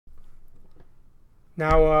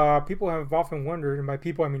Now, people have often wondered, and by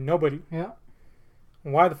people I mean nobody, Yeah.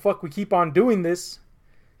 why the fuck we keep on doing this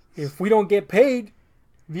if we don't get paid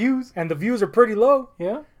Views. and the views are pretty low.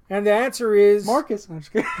 Yeah. And the answer is Marcus. I'm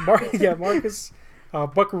just kidding. Marcus,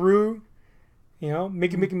 Buckaroo,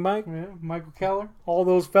 Mickey Mike, Yeah. Michael Keller. all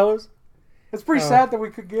those fellas. It's pretty sad that we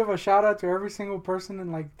could give a shout out to every single person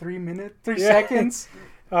in like 3 seconds.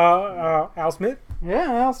 Al Smith.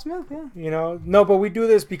 Yeah, Al Smith. Yeah. No, but we do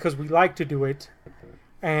this because we like to do it,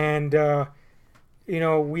 and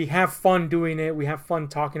we have fun doing it. We have fun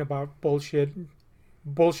talking about bullshitting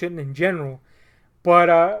in general.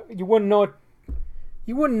 But you wouldn't know it.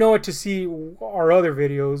 You wouldn't know it to see our other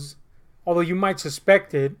videos, although you might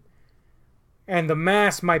suspect it. And the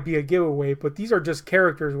mask might be a giveaway, but these are just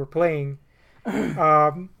characters we're playing.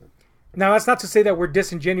 Now, that's not to say that we're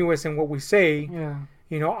disingenuous in what we say. Yeah.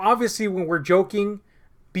 Obviously, when we're joking,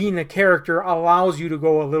 being a character allows you to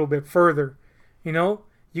go a little bit further.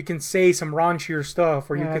 You can say some raunchier stuff,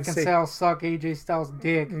 or you can say I'll suck AJ Styles'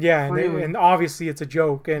 dick. Yeah, and obviously it's a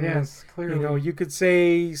joke, and yes, clearly. you could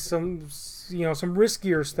say some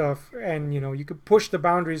riskier stuff, and you could push the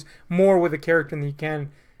boundaries more with a character than you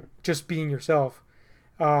can just being yourself.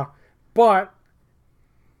 But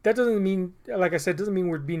that doesn't mean, like I said, doesn't mean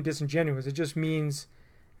we're being disingenuous. It just means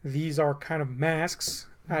these are kind of masks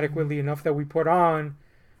adequately enough that we put on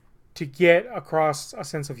to get across a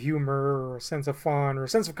sense of humor or a sense of fun or a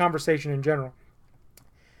sense of conversation in general.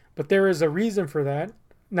 But there is a reason for that.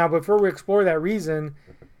 Now, before we explore that reason,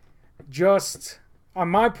 just on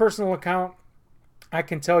my personal account, I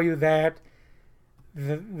can tell you that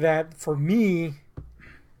that for me,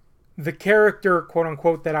 the character, quote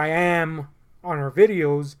unquote, that I am on our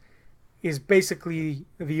videos is basically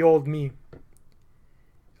the old me.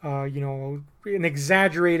 An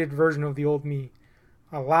exaggerated version of the old me.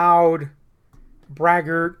 A loud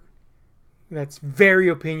braggart that's very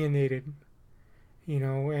opinionated.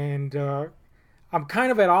 And I'm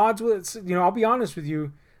kind of at odds with it. I'll be honest with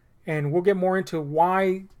you, and we'll get more into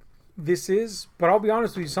why this is, but I'll be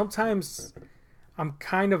honest with you, sometimes I'm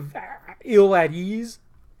kind of ill at ease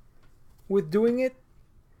with doing it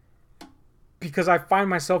because I find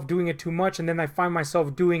myself doing it too much, and then I find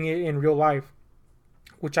myself doing it in real life,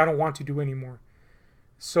 which I don't want to do anymore.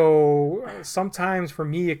 So sometimes for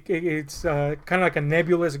me, it's kind of like a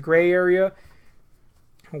nebulous gray area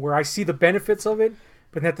where I see the benefits of it,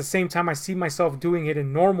 but at the same time, I see myself doing it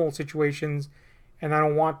in normal situations, and I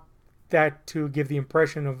don't want that to give the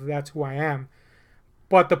impression of that's who I am.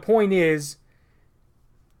 But the point is,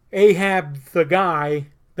 Ahab, the guy,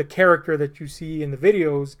 the character that you see in the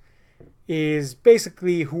videos, is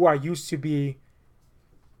basically who I used to be.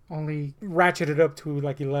 Only ratcheted up to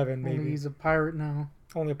like 11, maybe. Only he's a pirate now.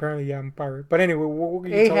 Only apparently, yeah, I'm a pirate. But anyway, what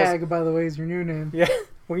can you Ahag, tell us? by the way, is your new name. Yeah,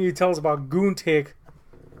 what can you tell us about Goontick?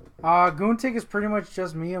 Goontick is pretty much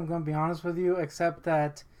just me, I'm going to be honest with you, except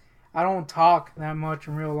that I don't talk that much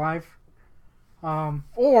in real life.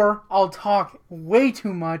 Or I'll talk way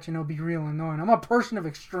too much and it'll be real annoying. I'm a person of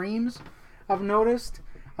extremes, I've noticed.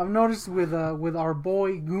 With our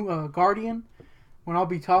boy Guardian, when I'll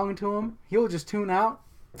be talking to him, he'll just tune out.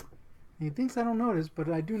 He thinks I don't notice, but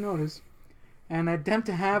I do notice. And I tend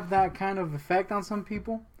to have that kind of effect on some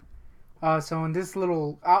people. So in this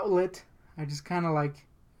little outlet, I just kind of like,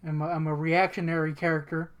 I'm a reactionary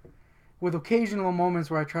character with occasional moments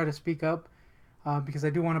where I try to speak up because I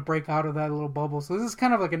do want to break out of that little bubble. So this is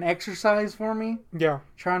kind of like an exercise for me. Yeah.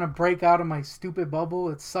 Trying to break out of my stupid bubble.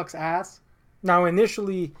 It sucks ass. Now,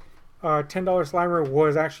 initially, $10 Slimer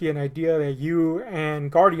was actually an idea that you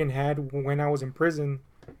and Guardian had when I was in prison.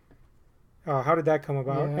 How did that come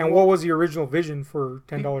about? Yeah, and what was the original vision for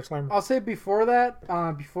 $10 Slimer? I'll say before that,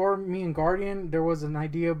 before me and Guardian, there was an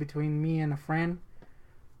idea between me and a friend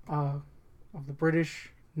of the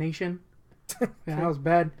British nation. Yeah, that was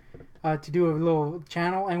bad. To do a little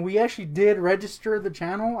channel. And we actually did register the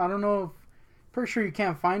channel. I don't know if... Pretty sure you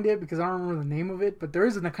can't find it because I don't remember the name of it. But there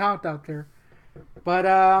is an account out there. But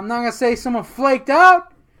I'm not going to say someone flaked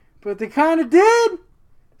out. But they kind of did.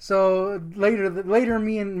 So later,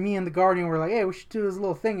 me and the Guardian were like, hey, we should do this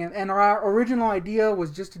little thing. And our original idea was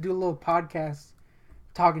just to do a little podcast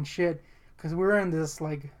talking shit. Because we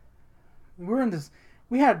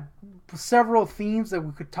had several themes that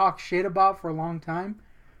we could talk shit about for a long time.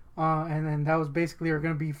 And then that was basically going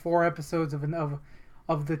to be 4 episodes of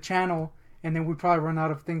the channel. And then we'd probably run out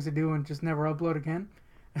of things to do and just never upload again.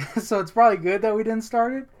 So it's probably good that we didn't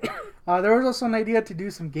start it. There was also an idea to do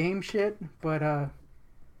some game shit. But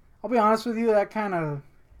I'll be honest with you, that kind of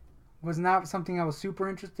was not something I was super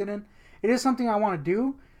interested in. It is something I want to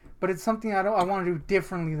do. but it's something I want to do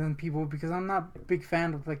differently than people because I'm not a big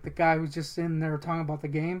fan of like the guy who's just sitting there talking about the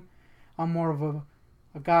game. I'm more of a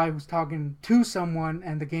guy who's talking to someone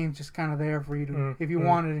and the game's just kind of there for you to if you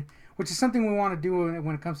wanted it, which is something we want to do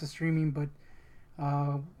when it comes to streaming, but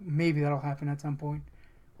maybe that'll happen at some point.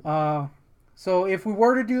 So if we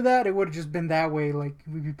were to do that, it would have just been that way. Like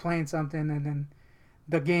we'd be playing something and then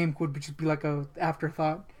the game would just be like a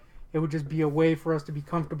afterthought. It would just be a way for us to be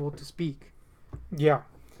comfortable to speak. Yeah.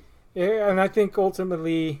 Yeah, and I think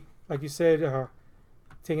ultimately, like you said,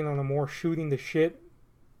 taking on a more shooting the shit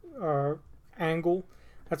angle,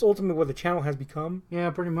 that's ultimately what the channel has become. Yeah,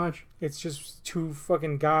 pretty much. It's just two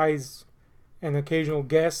fucking guys and occasional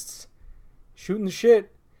guests shooting the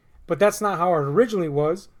shit. But that's not how it originally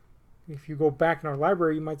was. If you go back in our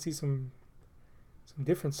library, you might see some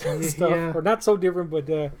different stuff. Yeah. Or not so different, but,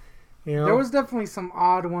 you know. There was definitely some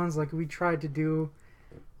odd ones like we tried to do.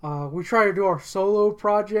 We tried to do our solo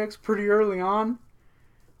projects pretty early on.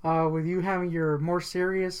 With you having your more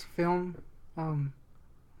serious film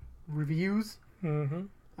reviews.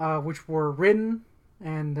 Which were written.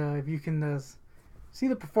 And if you can see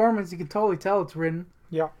the performance, you can totally tell it's written.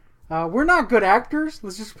 Yeah. We're not good actors.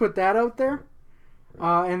 Let's just put that out there.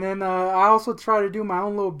 And then I also try to do my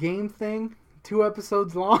own little game thing. 2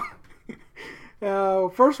 episodes long.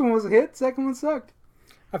 First one was a hit. Second one sucked.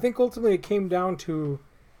 I think ultimately it came down to...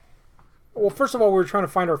 Well, first of all, we were trying to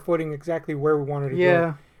find our footing exactly where we wanted to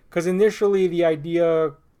go. Because initially the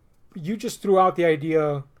idea... You just threw out the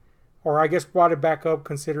idea... Or I guess brought it back up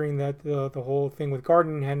considering that the whole thing with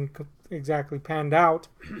Garden hadn't exactly panned out.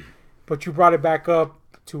 But you brought it back up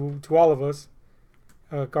to all of us.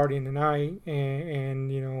 Guardian and I,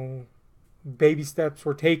 and you know, baby steps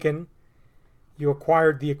were taken. You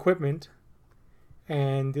acquired the equipment,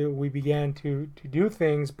 and we began to do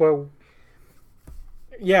things. But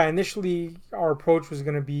yeah, initially our approach was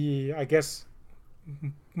going to be, I guess,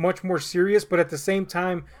 much more serious. But at the same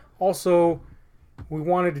time, also we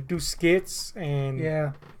wanted to do skits and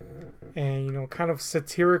you know, kind of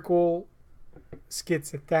satirical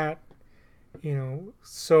skits at that. You know,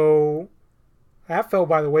 so. That fell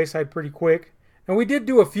by the wayside pretty quick. And we did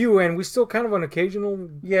do a few, and we still kind of on occasional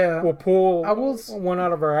will pull one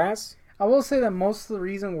out of our ass. I will say that most of the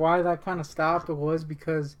reason why that kind of stopped was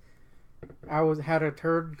because I had a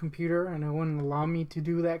turd computer, and it wouldn't allow me to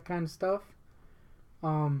do that kind of stuff.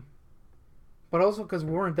 But also because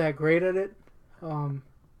we weren't that great at it.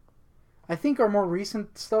 I think our more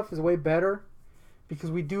recent stuff is way better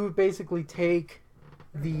because we do basically take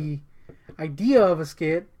the idea of a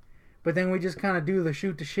skit, but then we just kind of do the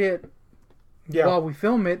shoot the shit while we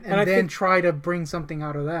film it, and then try to bring something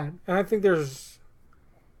out of that. And I think there's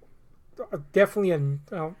definitely I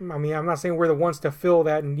mean, I'm not saying we're the ones to fill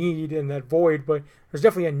that need and that void, but there's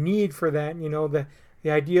definitely a need for that. You know, the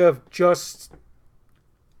idea of just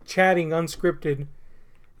chatting unscripted,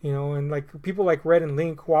 you know, and like people like Red and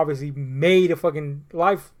Link, who obviously made a fucking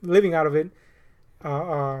life living out of it.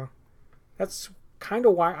 That's kind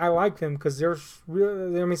of why I like them, because there's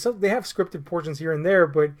really, I mean, they have scripted portions here and there,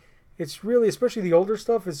 but it's really, especially the older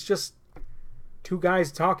stuff, it's just two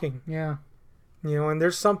guys talking. Yeah. You know, and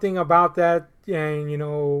there's something about that, and you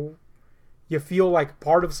know, you feel like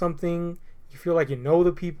part of something. You feel like you know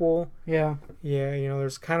the people. Yeah. Yeah, you know,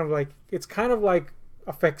 there's kind of like, it's kind of like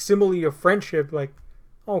a facsimile of friendship, like,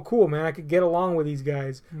 oh, cool, man, I could get along with these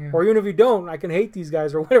guys. Yeah. Or even if you don't, I can hate these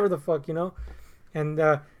guys, or whatever the fuck, you know? And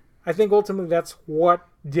I think ultimately that's what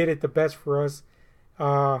did it the best for us,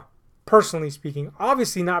 personally speaking.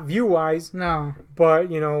 Obviously not view-wise. No.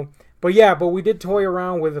 But, you know, but we did toy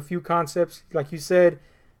around with a few concepts. Like you said,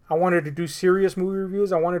 I wanted to do serious movie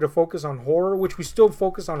reviews. I wanted to focus on horror, which we still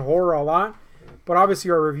focus on horror a lot. But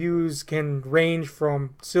obviously our reviews can range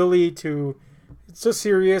from silly to it's just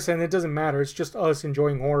serious, and it doesn't matter. It's just us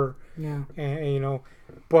enjoying horror. Yeah. And you know,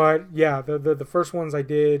 but yeah, the first ones I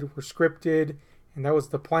did were scripted, and that was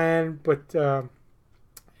the plan. But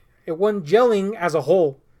it wasn't gelling as a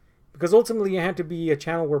whole, because ultimately it had to be a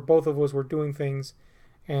channel where both of us were doing things,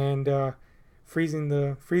 and freezing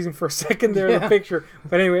for a second there in the picture.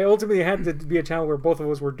 But anyway, ultimately it had to be a channel where both of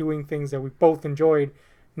us were doing things that we both enjoyed,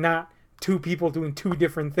 not two people doing two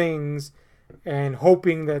different things and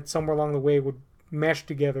hoping that somewhere along the way would mesh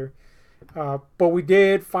together. But we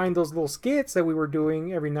did find those little skits that we were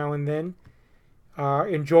doing every now and then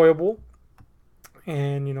enjoyable,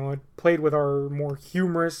 and you know, it played with our more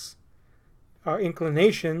humorous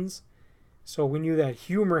inclinations, so we knew that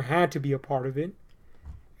humor had to be a part of it.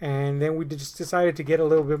 And then we just decided to get a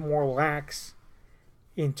little bit more lax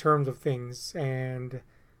in terms of things, and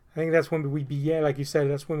I think that's when we began, like you said,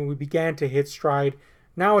 that's when we began to hit stride.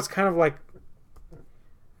 Now it's kind of like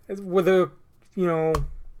with a, you know,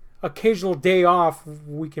 occasional day off,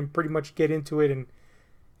 we can pretty much get into it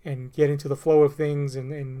and get into the flow of things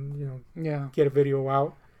and you know, Yeah. get a video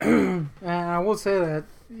out. And I will say that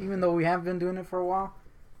even though we have been doing it for a while,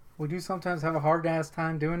 we do sometimes have a hard ass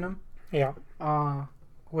time doing them. Yeah.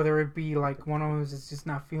 Whether it be like one of us is just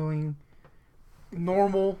not feeling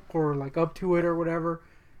normal or like up to it or whatever.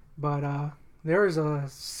 But there's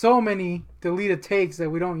so many deleted takes that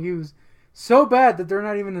we don't use. So bad that they're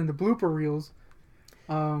not even in the blooper reels.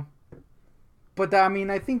 But I mean,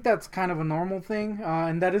 I think that's kind of a normal thing,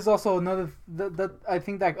 and that is also another. That I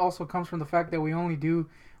think that also comes from the fact that we only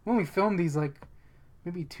film these like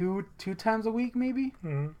maybe two times a week, maybe.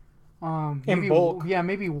 Mm-hmm. Maybe, in bulk. yeah,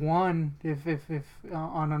 maybe one if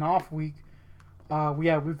on an off week. We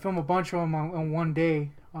film a bunch of them on one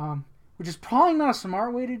day, which is probably not a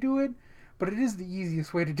smart way to do it, but it is the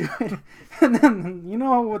easiest way to do it. And then you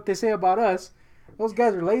know what they say about us: those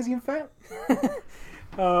guys are lazy and fat.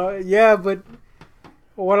 Yeah, but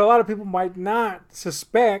what a lot of people might not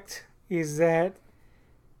suspect is that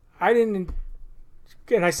I didn't,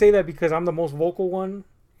 and I say that because I'm the most vocal one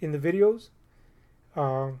in the videos.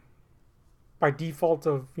 By default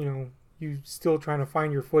of, you know, you still trying to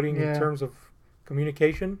find your footing in terms of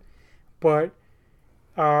communication. But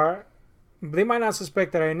they might not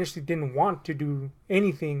suspect that I initially didn't want to do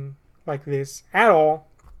anything like this at all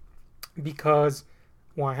because,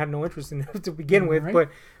 well, I had no interest in it to begin with. Right.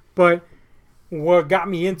 But what got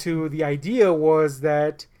me into the idea was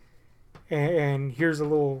that, and here's a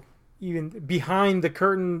little even behind the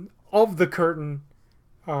curtain of the curtain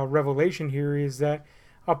revelation here, is that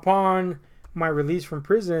upon my release from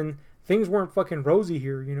prison, things weren't fucking rosy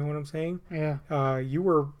here. You know what I'm saying? Yeah. You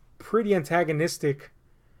were pretty antagonistic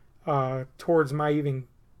towards my even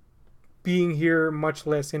being here, much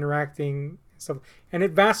less interacting and stuff. And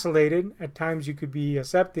it vacillated. At times you could be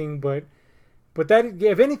accepting, but that,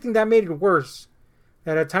 if anything, that made it worse.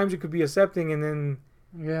 That at times you could be accepting, and then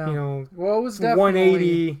Yeah. you know, Well, it was definitely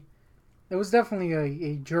 180. It was definitely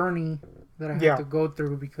a journey that I had Yeah. to go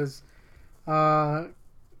through because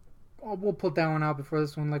we'll put that one out before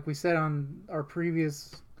this one. Like we said on our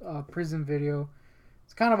previous prison video,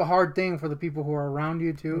 it's kind of a hard thing for the people who are around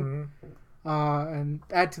you too. Mhm. And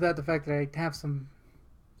add to that the fact that I have some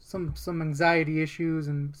anxiety issues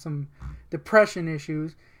and some depression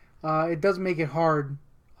issues. It does make it hard.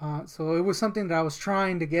 So it was something that I was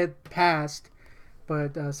trying to get past,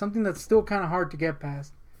 but something that's still kind of hard to get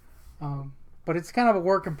past. But it's kind of a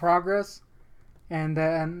work in progress, and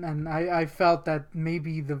I felt that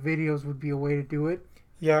maybe the videos would be a way to do it.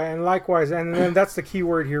 Yeah, and likewise, and then that's the key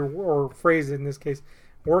word here, or phrase in this case,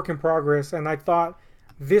 work in progress. And I thought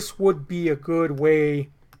this would be a good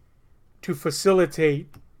way to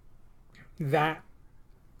facilitate that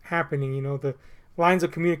happening. You know, the lines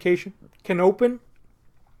of communication can open.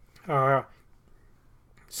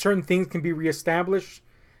 Certain things can be reestablished.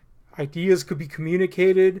 Ideas could be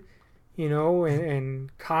communicated, you know,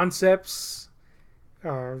 and concepts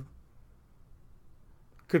could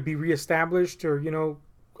be reestablished, or, you know,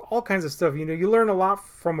 all kinds of stuff. You know, you learn a lot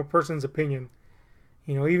from a person's opinion.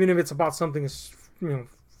 You know, even if it's about something as, you know,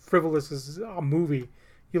 frivolous as a movie,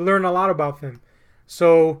 you learn a lot about them.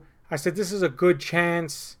 So I said this is a good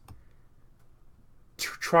chance to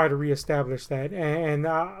try to reestablish that, and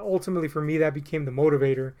ultimately for me that became the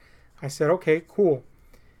motivator. I said, okay, cool.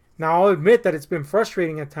 Now I'll admit that it's been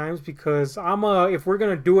frustrating at times because I'm if we're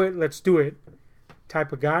gonna do it, let's do it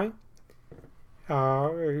type of guy.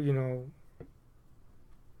 You know,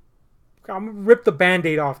 I'm a rip the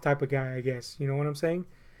band-aid off type of guy, I guess. You know what I'm saying?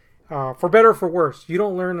 For better or for worse, you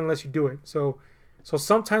don't learn unless you do it. So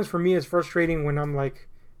sometimes for me it's frustrating when I'm like,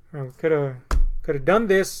 could have done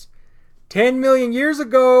this 10 million years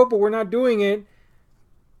ago, but we're not doing it.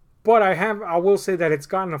 But I will say that it's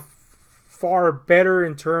gotten far better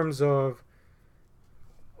in terms of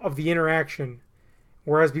the interaction.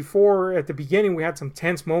 Whereas before, at the beginning, we had some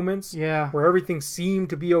tense moments where everything seemed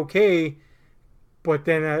to be okay. But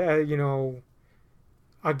then, you know,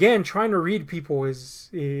 again, trying to read people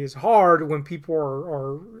is hard when people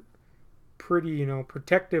are pretty, you know,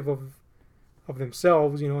 protective of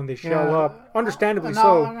themselves, you know, and they shell up, understandably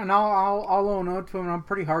so. And I'll own up to him. I'm a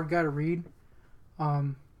pretty hard guy to read.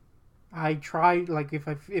 I try, like,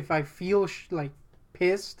 if I feel like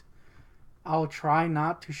pissed, I'll try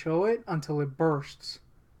not to show it until it bursts,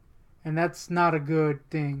 and that's not a good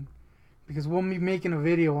thing, because we'll be making a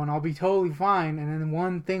video and I'll be totally fine, and then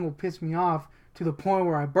one thing will piss me off to the point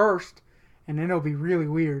where I burst, and then it'll be really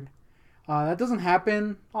weird. That doesn't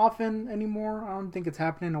happen often anymore. I don't think it's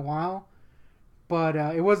happened in a while. But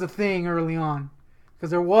it was a thing early on. because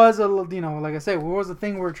there was a, like I said, there was a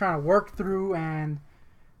thing we were trying to work through, and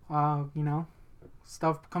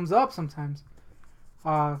stuff comes up sometimes.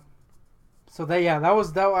 So that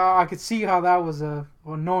was that. I could see how that was a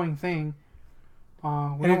annoying thing. We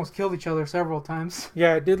almost killed each other several times.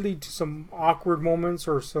 Yeah, it did lead to some awkward moments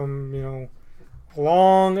or some,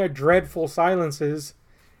 long, dreadful silences.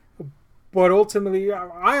 But ultimately,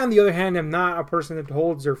 I, on the other hand, am not a person that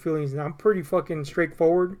holds their feelings. I'm pretty fucking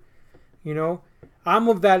straightforward. I'm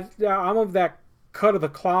of that cut of the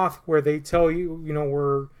cloth where they tell you,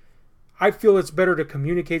 where I feel it's better to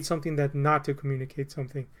communicate something than not to communicate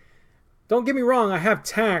something. Don't get me wrong, I have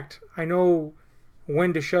tact. I know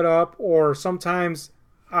when to shut up, or sometimes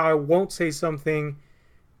I won't say something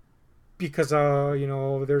because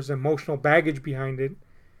there's emotional baggage behind it.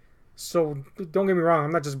 So don't get me wrong,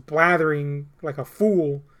 I'm not just blathering like a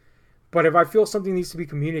fool, but if I feel something needs to be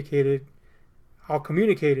communicated, I'll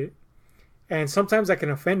communicate it. And sometimes I can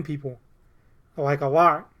offend people, like a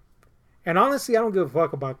lot. And honestly, I don't give a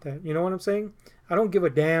fuck about that. You know what I'm saying? I don't give a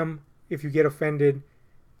damn if you get offended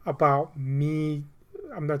about me.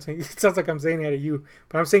 I'm not saying, it sounds like I'm saying that at you,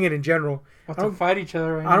 but I'm saying it in general. We'll have to fight each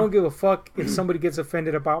other right now. I don't give a fuck if somebody gets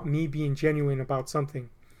offended about me being genuine about something.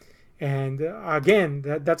 And again,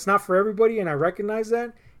 that's not for everybody, and I recognize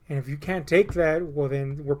that. And if you can't take that, well,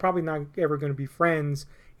 then we're probably not ever going to be friends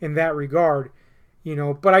in that regard.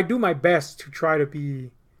 But I do my best to try to be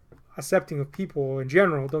accepting of people in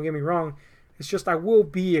general. Don't get me wrong. It's just I will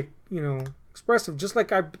be, expressive, just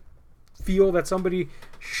like I feel that somebody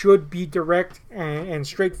should be direct and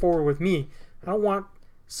straightforward with me. I don't want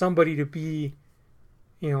somebody to be,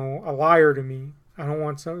 a liar to me. I don't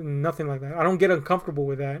want nothing like that. I don't get uncomfortable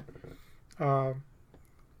with that.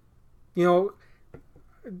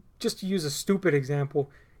 Just to use a stupid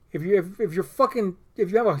example, if you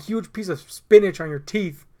have a huge piece of spinach on your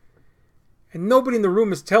teeth, and nobody in the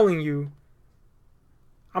room is telling you,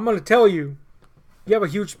 I'm gonna tell you, you have a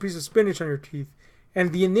huge piece of spinach on your teeth.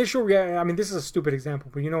 And the initial this is a stupid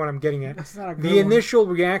example, but you know what I'm getting at. That's not a good The initial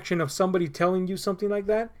reaction of somebody telling you something like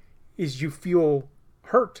that is you feel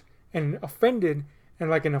hurt and offended and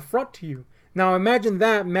like an affront to you. Now imagine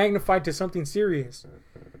that magnified to something serious.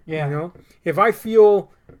 Yeah. If I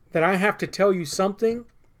feel that I have to tell you something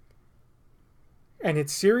and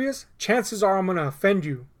it's serious, chances are I'm going to offend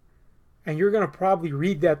you. And you're going to probably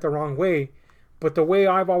read that the wrong way. But the way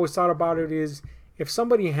I've always thought about it is, if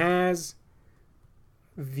somebody has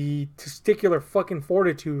the testicular fucking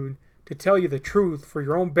fortitude to tell you the truth for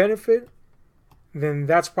your own benefit, then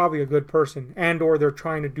that's probably a good person, and or they're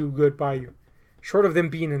trying to do good by you. Short of them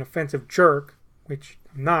being an offensive jerk, which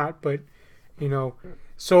I'm not, but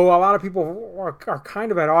so a lot of people are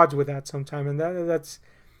kind of at odds with that sometimes, and that's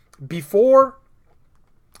before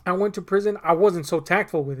I went to prison, I wasn't so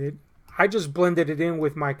tactful with it. I just blended it in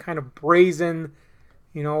with my kind of brazen,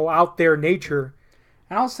 out there nature.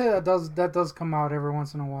 And I'll say that does come out every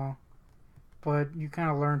once in a while, but you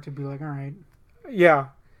kind of learn to be like, all right. Yeah.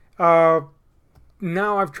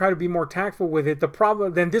 Now I've tried to be more tactful with it. The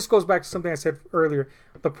problem, then this goes back to something I said earlier.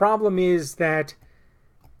 The problem is that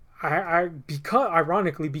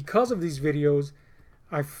ironically, because of these videos,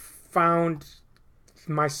 I found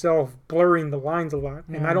myself blurring the lines a lot,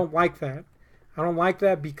 and I don't like that. I don't like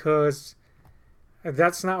that because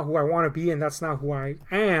that's not who I want to be, and that's not who I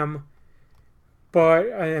am. But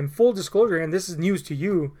in full disclosure, and this is news to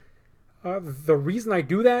you, the reason I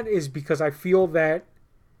do that is because I feel that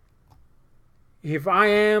if I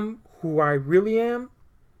am who I really am,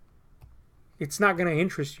 it's not going to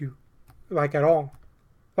interest you, like, at all.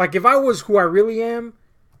 Like, if I was who I really am,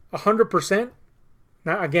 100%,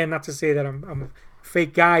 not to say that I'm a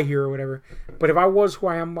fake guy here or whatever, but if I was who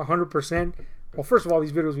I am 100%, well, first of all,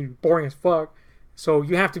 these videos would be boring as fuck, so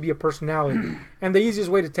you have to be a personality. And the easiest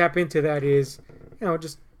way to tap into that is,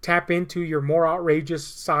 just tap into your more outrageous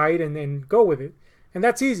side and then go with it. And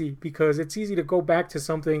that's easy, because it's easy to go back to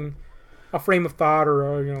something, a frame of thought,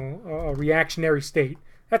 or a reactionary state.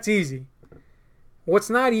 That's easy.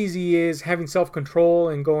 What's not easy is having self-control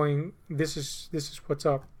and going, this is what's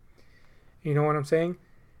up. You know what I'm saying?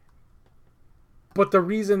 But the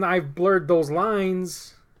reason I've blurred those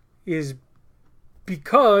lines is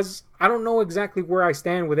because I don't know exactly where I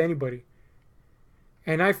stand with anybody.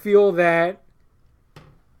 And I feel that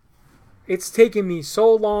it's taken me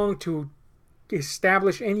so long to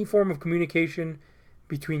establish any form of communication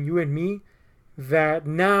between you and me that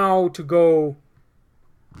now to go,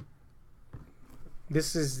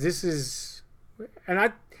 this is,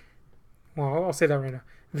 and I'll say that right now.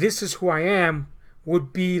 This is who I am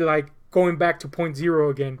would be like going back to point zero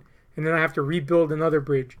again, and then I have to rebuild another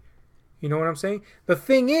bridge. You know what I'm saying? The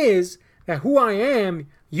thing is that who I am,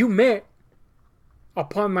 you met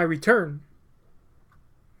upon my return.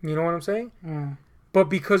 You know what I'm saying? Yeah. But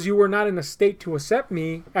because you were not in a state to accept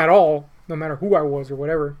me at all, no matter who I was or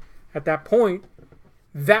whatever, at that point,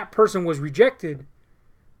 that person was rejected.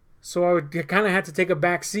 So I kind of had to take a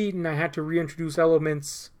back seat, and I had to reintroduce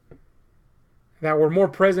elements that were more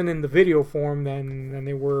present in the video form than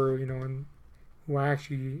they were, in who I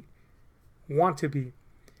actually want to be.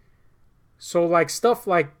 So like stuff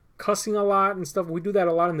like cussing a lot and stuff, we do that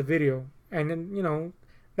a lot in the video. And then,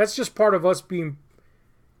 that's just part of us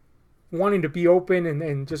wanting to be open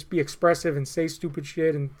and just be expressive and say stupid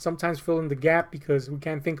shit and sometimes fill in the gap because we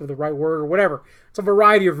can't think of the right word or whatever. It's a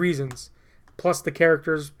variety of reasons. Plus the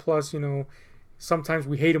characters, plus, sometimes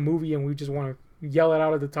we hate a movie and we just want to yell it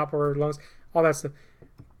out at the top of our lungs, all that stuff.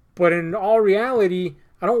 But in all reality,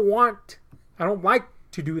 I don't like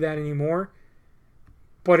to do that anymore.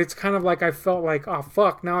 But it's kind of like I felt like, oh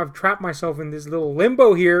fuck, now I've trapped myself in this little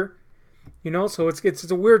limbo here. So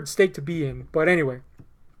it's a weird state to be in. But anyway.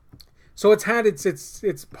 So it's had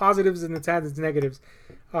its positives and it's had its negatives.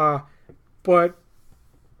 But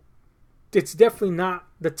it's definitely not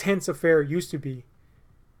the tense affair it used to be.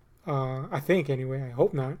 I think anyway. I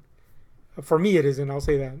hope not. For me it isn't, I'll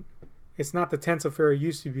say that. It's not the tense affair it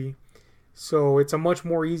used to be. So it's a much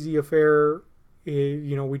more easy affair.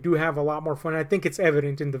 We do have a lot more fun. I think it's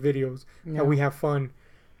evident in the videos that we have fun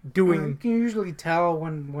doing. You can usually tell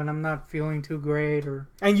when I'm not feeling too great,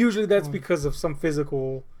 and usually that's because of some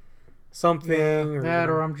physical something,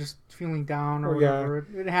 or I'm just feeling down or whatever.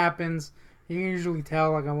 It happens. You can usually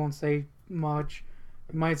tell. Like I won't say much.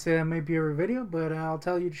 You might say that may be every video, but I'll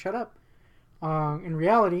tell you to shut up. In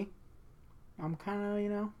reality, I'm kind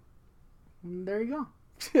of there you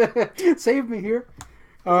go. Save me here.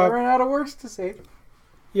 I ran out of words to say.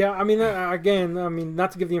 Yeah, I mean, again,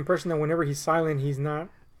 not to give the impression that whenever he's silent, he's not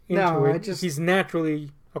into it. He's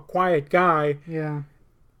naturally a quiet guy. Yeah.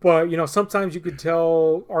 But, sometimes you could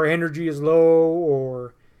tell our energy is low,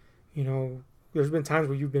 or, there's been times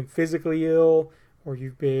where you've been physically ill, or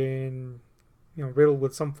you've been, riddled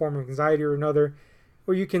with some form of anxiety or another,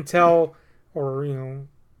 or you can tell, or,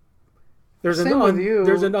 there's an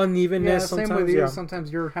unevenness. Same with you.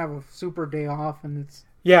 Sometimes you have a super day off, and it's...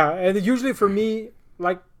 Yeah, and usually for me,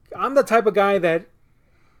 like, I'm the type of guy that,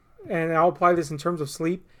 and I'll apply this in terms of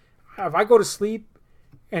sleep, if I go to sleep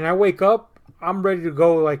and I wake up, I'm ready to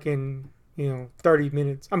go like in,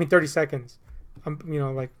 30 seconds.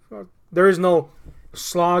 There is no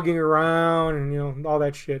slogging around and, all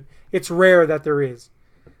that shit. It's rare that there is.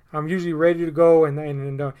 I'm usually ready to go, and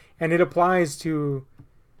it applies to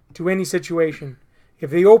any situation.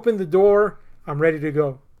 If they open the door, I'm ready to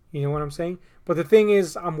go. You know what I'm saying? But the thing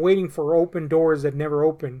is, I'm waiting for open doors that never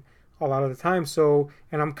open a lot of the time. So,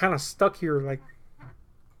 and I'm kind of stuck here, like,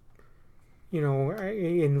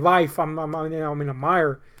 in life, I'm in a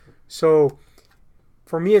mire. So,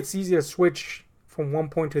 for me, it's easy to switch from one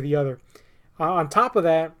point to the other. On top of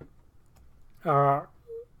that, what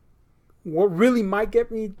really might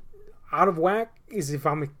get me out of whack is if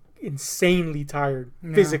I'm insanely tired,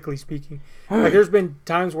 physically speaking. Like, there's been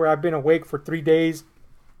times where I've been awake for 3 days,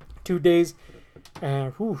 2 days,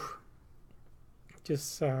 and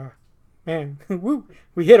man,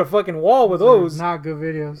 we hit a fucking wall with those. Not good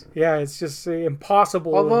videos. Yeah, it's just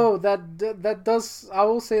impossible. Although that does, I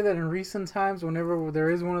will say that in recent times, whenever there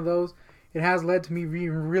is one of those, it has led to me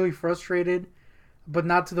being really frustrated, but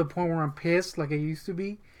not to the point where I'm pissed like I used to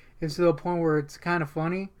be. It's to the point where it's kind of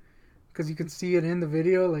funny, because you can see it in the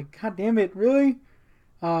video. Like, God damn it, really?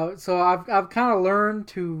 So I've kind of learned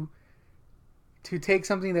to take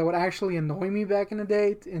something that would actually annoy me back in the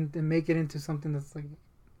day and make it into something that's like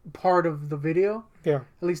part of the video. Yeah.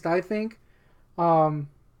 At least I think. Because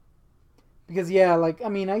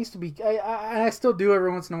I used to be, I still do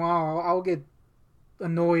every once in a while. I'll get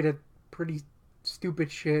annoyed at pretty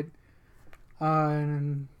stupid shit.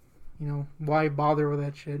 And why bother with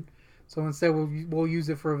that shit? So instead we'll use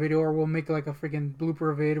it for a video, or we'll make like a freaking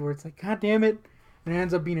blooper video where it's like, God damn it, and it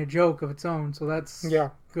ends up being a joke of its own. So that's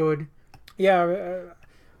good. Yeah,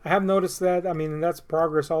 I have noticed that. I mean, that's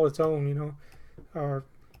progress all its own.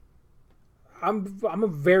 I'm a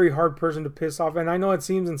very hard person to piss off, and I know it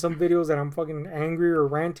seems in some videos that I'm fucking angry or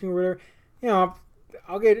ranting or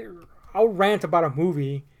whatever. I'll rant about a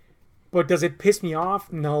movie, but does it piss me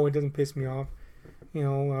off? No, it doesn't piss me off.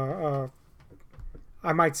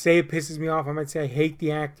 I might say it pisses me off. I might say I hate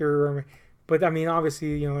the actor, but I mean,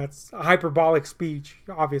 obviously, that's a hyperbolic speech,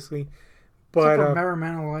 obviously. But except for Barry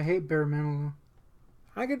Manilow, I hate Barry Manilow.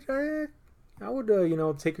 I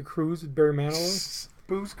would, take a cruise with Barry Manilow.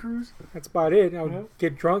 Booze cruise. That's about it. I would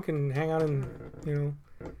get drunk and hang out in,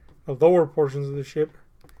 the the lower portions of the ship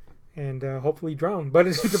and hopefully drown. But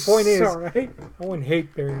the point is, all right. I wouldn't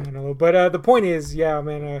hate Barry Manilow. But the point is, yeah,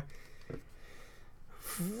 man,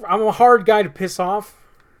 I'm a hard guy to piss off,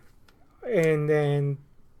 and then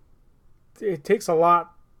it takes a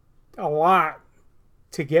lot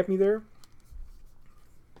to get me there.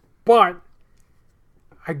 But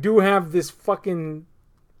I do have this fucking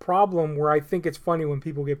problem where I think it's funny when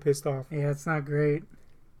people get pissed off. Yeah, it's not great.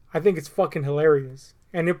 I think it's fucking hilarious.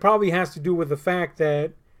 And it probably has to do with the fact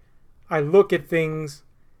that I look at things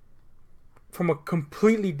from a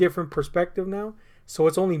completely different perspective now. So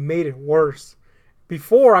it's only made it worse.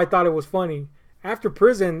 Before, I thought it was funny. After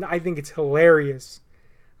prison, I think it's hilarious.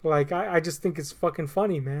 Like, I just think it's fucking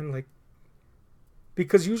funny, man. Like,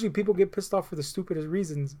 because usually people get pissed off for the stupidest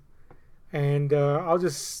reasons. And I'll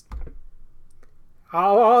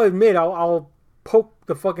admit, I'll poke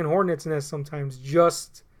the fucking hornet's nest sometimes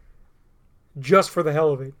just for the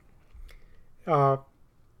hell of it.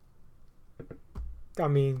 I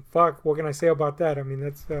mean, fuck, what can I say about that? I mean,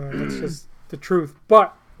 that's just the truth.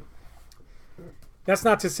 But that's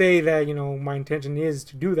not to say that, you know, my intention is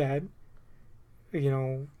to do that, you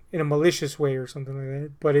know, in a malicious way or something like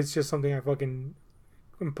that. But it's just something I fucking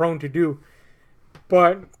am prone to do.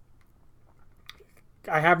 But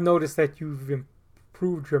I have noticed that you've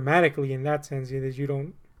improved dramatically in that sense,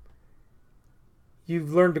 that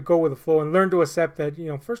you've learned to go with the flow and learned to accept that, you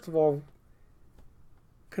know, first of all,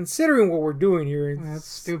 considering what we're doing here,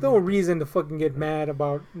 it's no reason to fucking get mad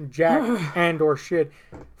about jack and or shit.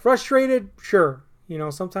 Frustrated, sure. You know,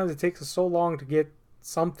 sometimes it takes us so long to get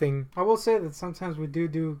something. I will say that sometimes we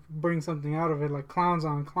do bring something out of it, like clowns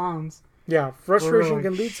on clowns. Yeah, frustration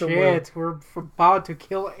can lead somewhere. We're about to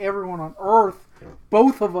kill everyone on Earth,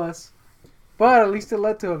 both of us. But at least it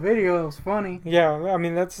led to a video that was funny. Yeah, I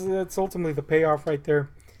mean that's ultimately the payoff right there.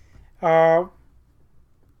 But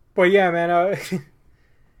yeah, man, I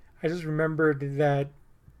just remembered that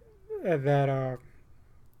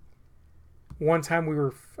one time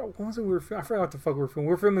I forgot what the fuck we were filming.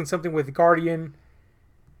 We were filming something with Guardian,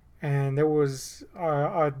 and there was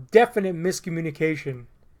a definite miscommunication.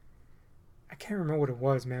 I can't remember what it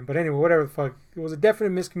was, man. But anyway, whatever the fuck. It was a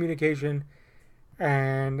definite miscommunication.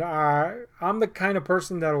 And I'm the kind of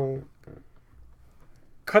person that'll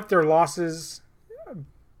cut their losses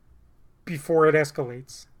before it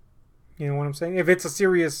escalates. You know what I'm saying? If it's a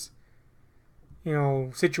serious, you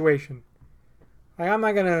know, situation. Like, I'm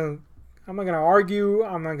not gonna argue.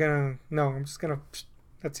 I'm just gonna,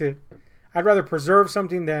 that's it. I'd rather preserve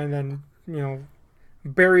something than you know,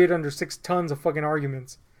 bury it under 6 tons of fucking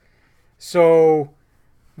arguments. So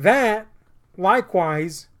that,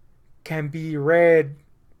 likewise, can be read.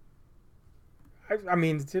 I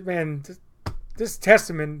mean, man, this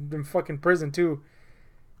testament in fucking prison too.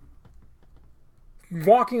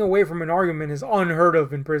 Walking away from an argument is unheard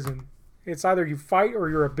of in prison. It's either you fight or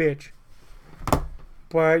you're a bitch.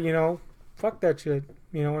 But, you know, fuck that shit.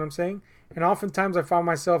 You know what I'm saying? And oftentimes I found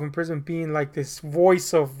myself in prison being like this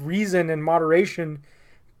voice of reason and moderation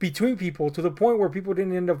between people, to the point where people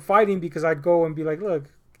didn't end up fighting because I'd go and be like, look,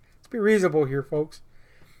 let's be reasonable here, folks.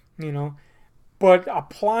 You know, but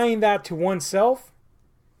applying that to oneself,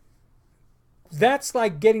 that's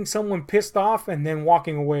like getting someone pissed off and then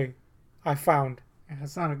walking away, I found. Yeah,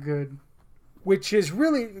 that's not a good. Which is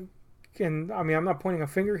really, and I mean, I'm not pointing a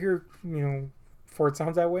finger here, you know, for it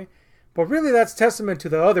sounds that way, but really that's testament to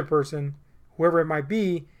the other person, whoever it might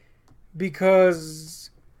be,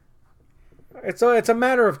 because it's a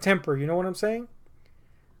matter of temper, you know what I'm saying?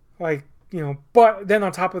 Like, you know, but then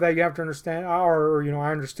on top of that, you have to understand, or you know,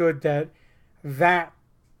 I understood that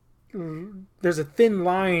there's a thin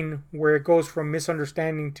line where it goes from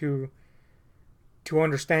misunderstanding to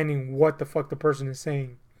understanding what the fuck the person is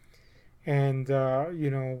saying, and you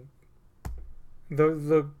know,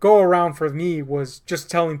 the go around for me was just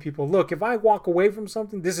telling people, look, if I walk away from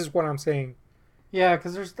something, this is what I'm saying. Yeah,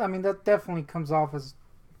 because that definitely comes off as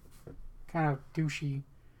kind of douchey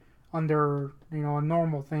under, you know, a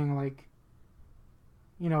normal thing, like,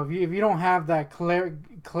 you know, if you don't have that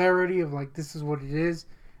clarity of like, this is what it is,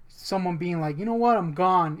 someone being like, you know what, I'm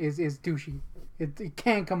gone is douchey. It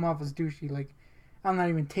can come off as douchey, like, I'm not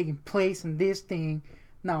even taking place in this thing,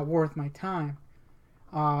 not worth my time.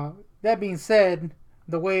 That being said,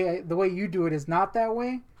 the way you do it is not that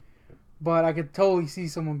way, but I could totally see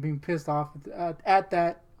someone being pissed off at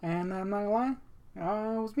that, and I'm not gonna lie,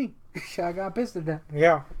 it was me. I got pissed at that.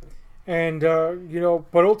 Yeah. And, you know,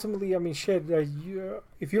 but ultimately, I mean, shit,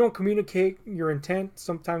 if you don't communicate your intent,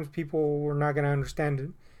 sometimes people are not going to understand it,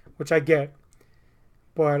 which I get.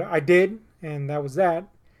 But I did, and that was that.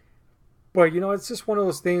 But, you know, it's just one of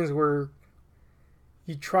those things where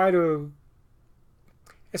you try to,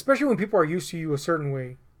 especially when people are used to you a certain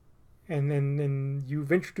way, and then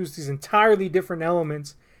you've introduced these entirely different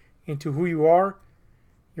elements into who you are,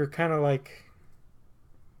 you're kind of like,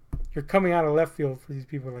 you're coming out of left field for these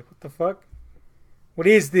people. Like, what the fuck? What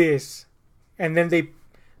is this? And then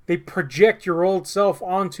they project your old self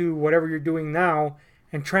onto whatever you're doing now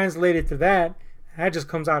and translate it to that. And that just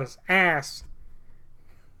comes out as ass.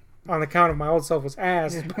 On account of my old self was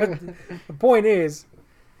ass. Yeah. But the point is,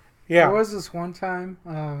 yeah. There was this one time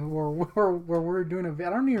where we were doing a vid.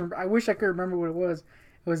 I wish I could remember what it was.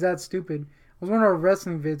 It was that stupid. It was one of our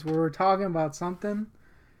wrestling vids where we were talking about something.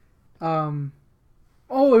 Oh,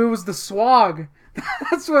 it was the swag.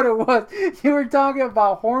 That's what it was. You were talking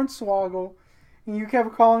about Hornswoggle, and you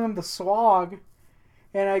kept calling him the swag.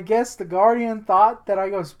 And I guess the Guardian thought that I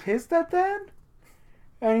was pissed at that.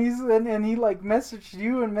 And he like messaged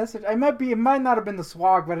you and messaged. It might not have been the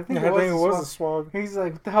swag, but I think it was the swag. He's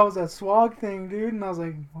like, what the hell was that swag thing, dude? And I was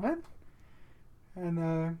like, what?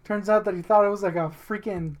 And turns out that he thought it was like a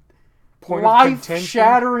freaking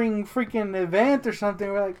life-shattering freaking event or something.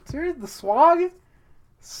 We're like, seriously, the swag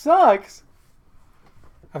sucks.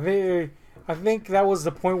 I think that was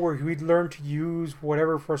the point where we'd learn to use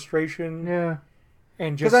whatever frustration. Yeah.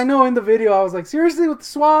 And just, because I know in the video I was like, seriously, with the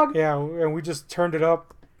swag? Yeah, and we just turned it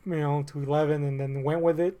up, to 11 and then went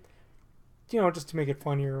with it, just to make it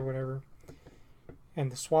funnier or whatever.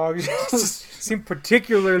 And the swag just seemed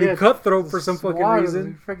particularly cutthroat for some fucking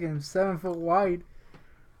reason. Freaking 7 foot wide.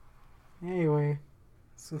 Anyway,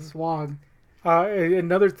 it's the swag.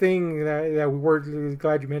 Another thing that we were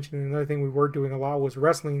glad you mentioned. Another thing we were doing a lot was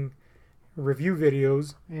wrestling review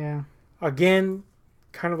videos. Yeah. Again,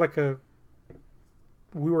 kind of like a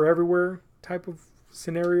we were everywhere type of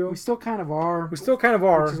scenario. We still kind of are. Which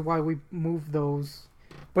is why we moved those.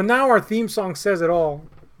 But now our theme song says it all.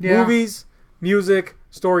 Yeah. Movies, music,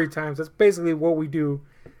 story times. That's basically what we do.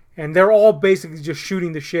 And they're all basically just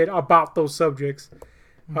shooting the shit about those subjects.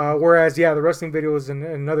 Mm-hmm. Whereas, the wrestling video is in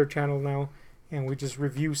another channel now. And we just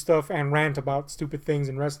review stuff and rant about stupid things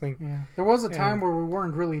in wrestling. Yeah. There was a time where we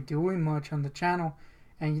weren't really doing much on the channel.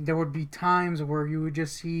 And there would be times where you would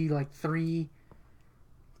just see like three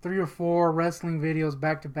or four wrestling videos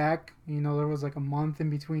back to back. There was like a month in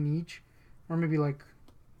between each. Or maybe like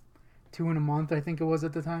 2 in a month, I think it was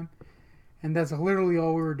at the time. And that's literally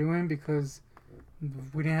all we were doing because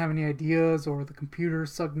we didn't have any ideas or the computer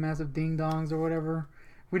sucked massive ding-dongs or whatever.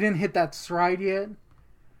 We didn't hit that stride yet.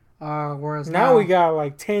 Whereas now we got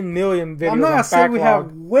like 10 million videos. I'm not saying we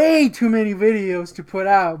have way too many videos to put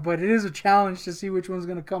out, but it is a challenge to see which one's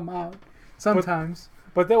going to come out sometimes.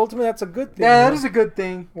 But ultimately, that's a good thing. Yeah, that is a good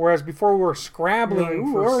thing. Whereas before we were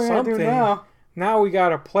scrabbling for something, now we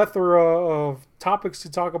got a plethora of topics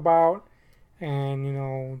to talk about,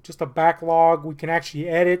 and just a backlog. We can actually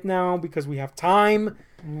edit now because we have time.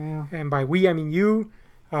 Yeah. And by we, I mean you.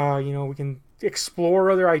 We can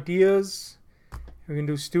explore other ideas. We can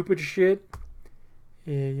do stupid shit.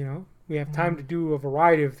 We have time to do a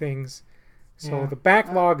variety of things. So the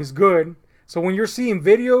backlog is good. So when you're seeing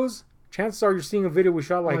videos, chances are you're seeing a video we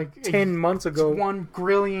shot like 10 months ago. 1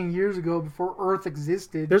 grillion years ago before Earth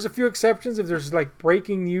existed. There's a few exceptions if there's like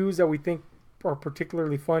breaking news that we think are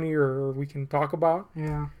particularly funny or we can talk about.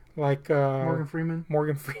 Yeah. Like Morgan Freeman.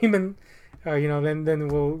 Then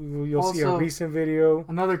you'll also see a recent video.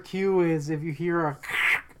 Another cue is if you hear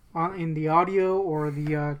in the audio or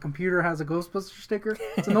the computer has a Ghostbuster sticker.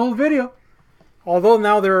 It's an old video. Although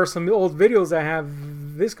now there are some old videos that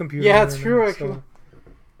have this computer. Yeah, it's true actually.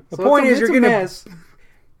 The point is,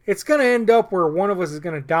 it's gonna end up where one of us is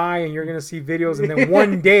gonna die, and you're gonna see videos, and then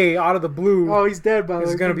one day, out of the blue, oh, he's dead. By the way,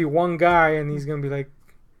 there's gonna be one guy, and he's gonna be like,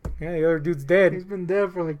 "Yeah, the other dude's dead." He's been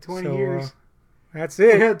dead for like 20 years. That's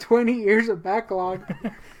it. We had 20 years of backlog.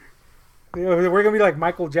 We're gonna be like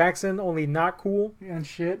Michael Jackson, only not cool and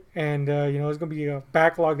shit. And there's gonna be a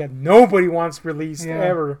backlog that nobody wants released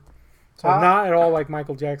ever. So not at all like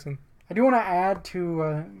Michael Jackson. I do want to add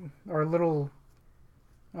to our little.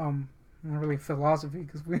 Not really philosophy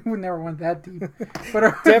because we never went that deep, but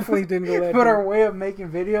our, definitely didn't go that deep. But our way of making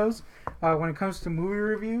videos when it comes to movie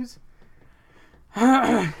reviews,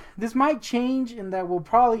 this might change in that we'll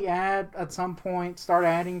probably start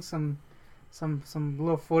adding some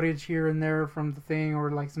little footage here and there from the thing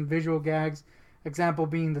or like some visual gags. Example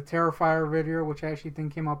being the Terrifier video, which I actually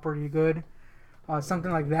think came out pretty good.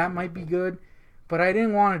 Something like that might be good, but I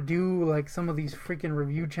didn't want to do like some of these freaking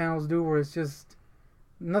review channels do where it's just.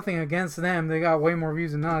 Nothing against them. They got way more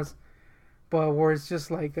views than us. But where it's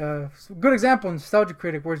just like a good example, Nostalgia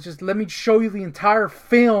Critic, where it's just let me show you the entire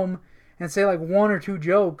film and say like 1 or 2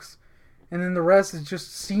 jokes. And then the rest is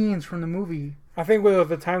just scenes from the movie. I think one of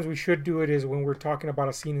the times we should do it is when we're talking about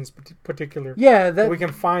a scene in particular. Yeah, So we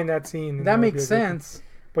can find that scene. And that would be makes a good thing. sense.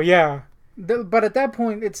 But yeah, But at that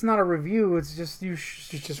point, it's not a review. It's just you're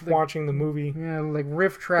just watching the movie. Yeah, like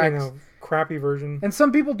riff In tracks. a crappy version. And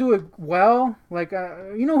some people do it well. Like,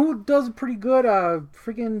 you know who does it pretty good?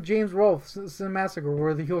 Freaking James Rolfe, Cinemassacre,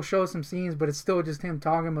 where he'll show some scenes, but it's still just him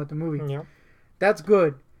talking about the movie. Yeah. That's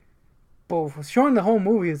good. But for showing the whole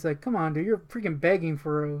movie, it's like, come on, dude, you're freaking begging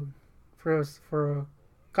for a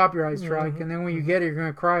copyright strike, and then when you get it, you're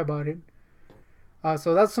gonna cry about it.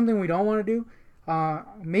 So that's something we don't want to do.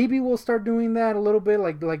 Maybe we'll start doing that a little bit,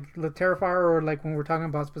 like the Terrifier, or like when we're talking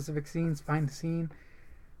about specific scenes, find the scene.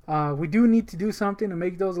 We do need to do something to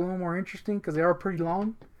make those a little more interesting because they are pretty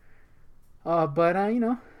long. But you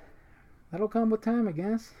know, that'll come with time, I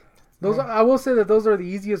guess. I will say that those are the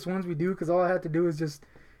easiest ones we do because all I have to do is just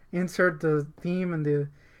insert the theme and the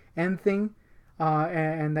end thing,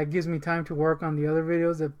 and that gives me time to work on the other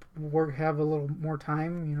videos that have a little more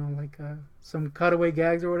time. You know, like some cutaway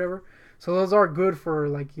gags or whatever. So those are good for,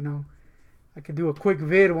 like, you know, I could do a quick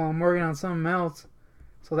vid while I'm working on something else.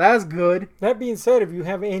 So that's good. That being said, if you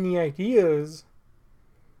have any ideas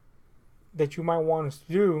that you might want us to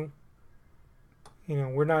do, you know,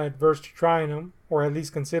 we're not adverse to trying them, or at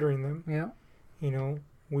least considering them. Yeah. You know,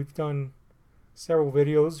 we've done several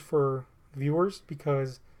videos for viewers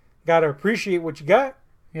because gotta appreciate what you got.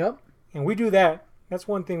 Yep. And we do that. That's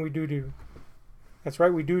one thing we do. That's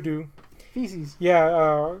right, we do. Feces.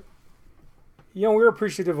 Yeah, you know, we're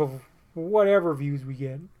appreciative of whatever views we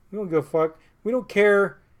get. We don't give a fuck. We don't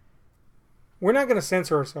care. We're not going to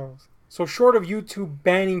censor ourselves. So short of YouTube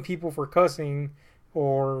banning people for cussing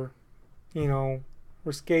or, you know,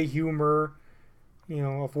 risque humor, you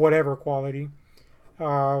know, of whatever quality,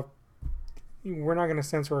 we're not going to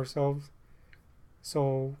censor ourselves.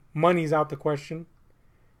 So money's out the question.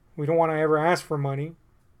 We don't want to ever ask for money.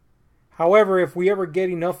 However, if we ever get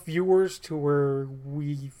enough viewers to where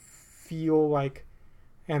we feel like,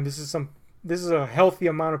 and this is a healthy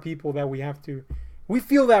amount of people that we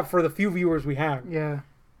feel that for the few viewers we have. Yeah.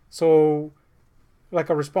 So, like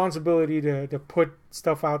a responsibility to put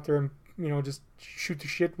stuff out there and, you know, just shoot the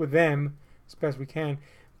shit with them as best we can.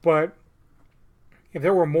 But if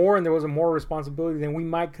there were more and there was a more responsibility, then we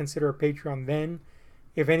might consider a Patreon then,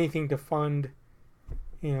 if anything, to fund,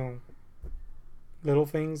 you know, little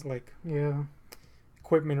things like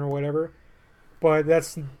equipment or whatever. But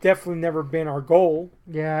that's definitely never been our goal.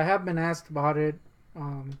 Yeah, I have been asked about it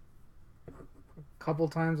a couple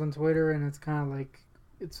times on Twitter, and it's kind of like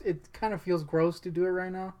it kind of feels gross to do it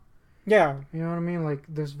right now. Yeah. You know what I mean? Like,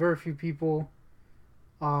 there's very few people.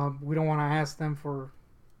 We don't want to ask them for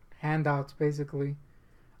handouts, basically,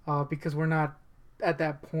 because we're not at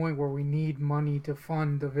that point where we need money to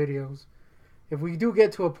fund the videos. If we do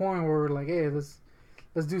get to a point where we're like, hey, let's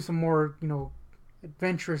do some more, you know,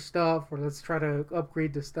 adventurous stuff, or let's try to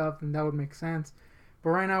upgrade the stuff, and that would make sense.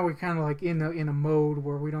 But right now we're kind of like in a mode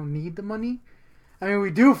where we don't need the money. I mean,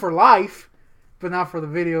 we do for life, but not for the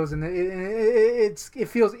videos, and it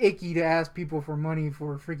feels icky to ask people for money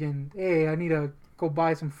for freaking, hey, I need to go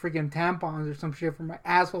buy some freaking tampons or some shit for my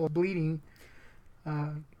asshole bleeding.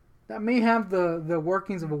 That may have the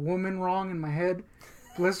workings of a woman wrong in my head.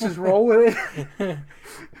 Let's just roll with it.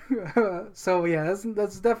 So yeah,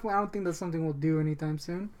 that's definitely. I don't think that's something we'll do anytime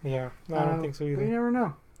soon. Yeah, I don't think so either. But you never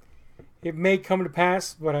know. It may come to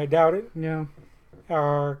pass, but I doubt it. Yeah.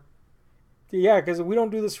 Yeah, because we don't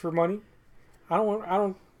do this for money. I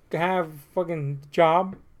don't have fucking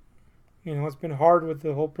job. You know, it's been hard with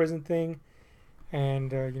the whole prison thing,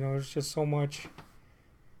 and you know, there's just so much.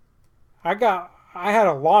 I had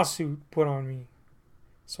a lawsuit put on me.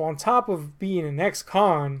 So on top of being an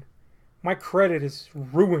ex-con, my credit is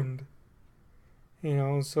ruined. You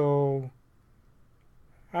know, so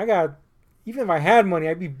even if I had money,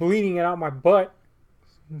 I'd be bleeding it out my butt.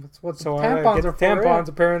 That's what so tampons are for. Tampons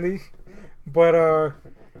apparently. But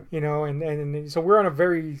you know, and so we're on a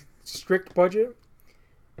very strict budget.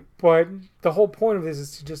 But the whole point of this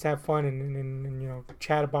is to just have fun and you know,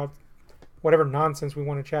 chat about whatever nonsense we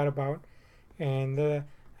want to chat about. And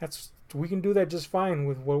we can do that just fine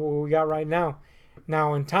with what we got right now.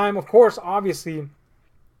 Now, in time, of course, obviously,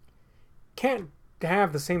 can't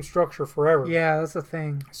have the same structure forever. Yeah, that's the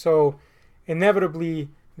thing. So, inevitably,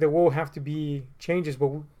 there will have to be changes.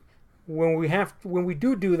 But when we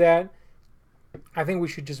do that, I think we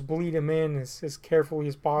should just bleed them in as carefully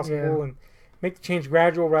as possible and make the change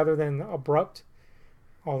gradual rather than abrupt.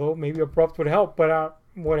 Although maybe abrupt would help, but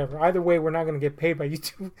whatever. Either way, we're not going to get paid by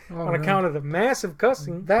YouTube on account of the massive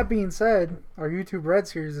cussing. That being said, our YouTube Red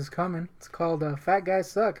series is coming. It's called Fat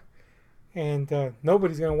Guys Suck. And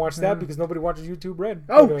nobody's gonna watch that Yeah. because nobody watches YouTube Red.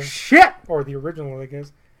 Oh But, shit! or the original, I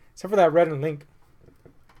guess. Except for that Red and Link.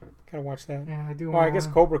 Gotta watch that. Yeah, I do. Oh, I guess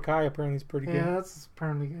Cobra Kai apparently is pretty good. Yeah, that's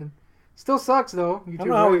apparently good. Still sucks though. YouTube I don't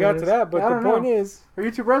know how we got to that, but the point is. Our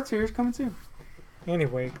YouTube Red series coming soon.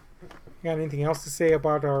 Anyway, you got anything else to say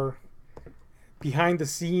about our behind the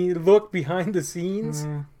scenes scenes?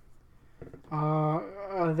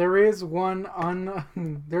 There is one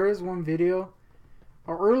there is one video.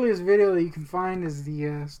 Our earliest video that you can find is the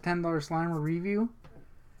 $10 Slimer review.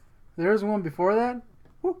 There's one before that.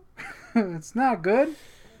 Woo. It's not good.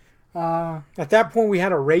 At that point, we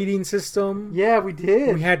had a rating system. Yeah, we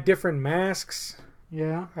did. We had different masks.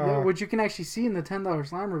 Yeah, which you can actually see in the $10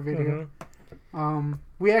 Slimer video. Mm-hmm.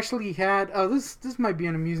 We actually had this might be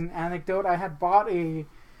an amusing anecdote. I had bought a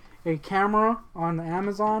camera on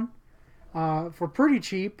Amazon for pretty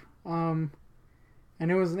cheap, and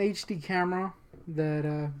it was an HD camera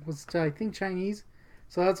that was I think Chinese,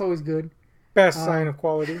 so that's always good. Best sign of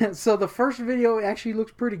quality. So the first video actually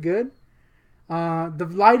looks pretty good. The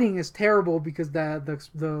lighting is terrible because the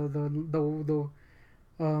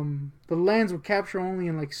lens would capture only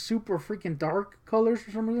in like super freaking dark colors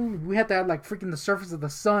for some reason. We had to have like freaking the surface of the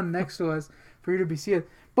sun next to us for you to be seeing.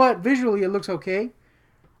 But visually it looks okay.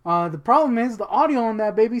 The problem is the audio on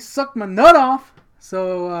that baby sucked my nut off.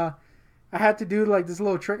 So I had to do like this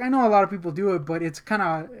little trick. I know a lot of people do it, but it's kind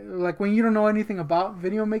of like when you don't know anything about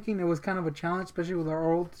video making, it was kind of a challenge, especially with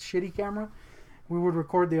our old shitty camera. We would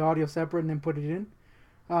record the audio separate and then put it in.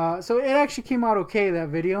 So it actually came out okay, that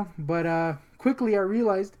video. But quickly I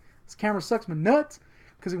realized this camera sucks my nuts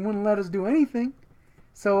because it wouldn't let us do anything.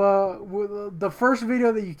 So the first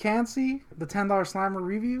video that you can see, the $10 Slimer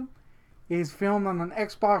review, is filmed on an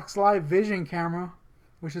Xbox Live Vision camera,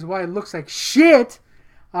 which is why it looks like shit.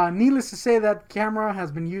 Needless to say, that camera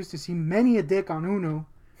has been used to see many a dick on Uno.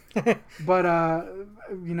 But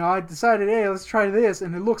I decided, hey, let's try this,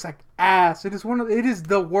 and it looks like ass. It is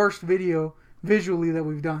the worst video visually that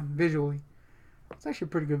we've done. Visually, it's actually a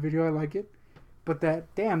pretty good video. I like it. But that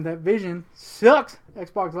Vision sucks.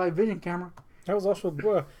 Xbox Live Vision camera. That was also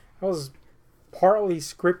that was partly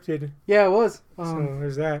scripted. Yeah, it was. So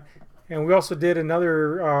there's that, and we also did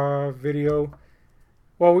another video.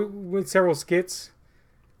 Well, we did several skits,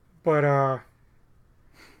 but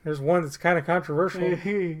there's one that's kind of controversial. If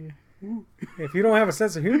you don't have a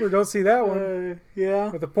sense of humor, don't see that one. Yeah.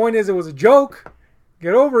 But the point is, it was a joke.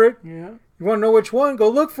 Get over it. Yeah. You want to know which one? Go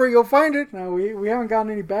look for it. You'll find it. Now, we haven't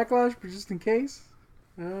gotten any backlash, but just in case,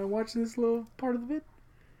 watch this little part of the vid.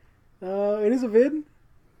 It is a vid,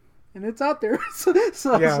 and it's out there. so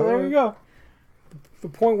there you go. The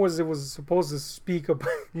point was, it was supposed to speak about.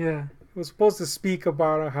 Yeah. It was supposed to speak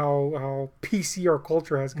about how PC our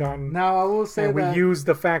culture has gotten. Now I will say and we used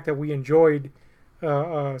the fact that we enjoyed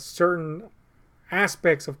certain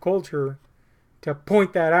aspects of culture to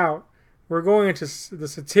point that out. We're going into the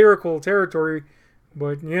satirical territory,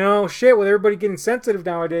 but shit, with everybody getting sensitive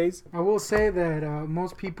nowadays. I will say that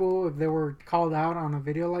most people, if they were called out on a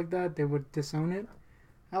video like that, they would disown it.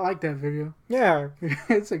 I like that video. Yeah.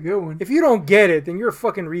 It's a good one. If you don't get it, then you're a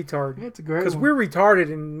fucking retard. It's a great one. Because we're retarded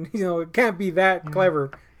and, it can't be that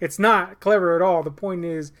clever. It's not clever at all. The point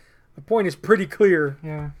is pretty clear.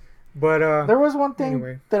 Yeah. But there was one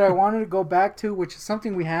thing that I wanted to go back to, which is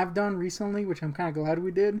something we have done recently, which I'm kind of glad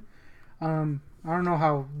we did. I don't know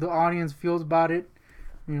how the audience feels about it.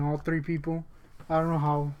 All three people. I don't know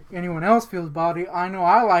how anyone else feels about it. I know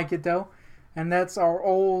I like it, though. And that's our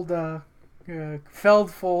old...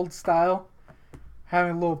 Feldfold style,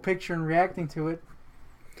 having a little picture and reacting to it.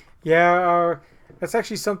 Yeah, that's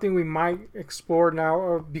actually something we might explore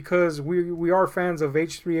now because we are fans of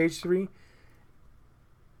H3H3,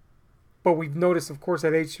 but we've noticed, of course,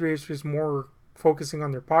 that H3H3 is more focusing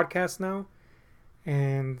on their podcast now,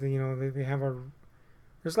 and they have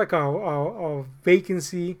there's like a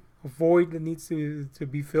vacancy, a void that needs to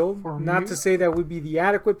be filled. Not to say that we'd be the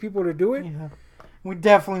adequate people to do it. Yeah. We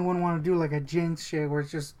definitely wouldn't want to do like a Jinx shit where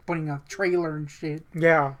it's just putting a trailer and shit.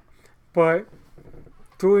 Yeah, but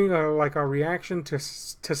doing a reaction to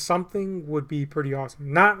something would be pretty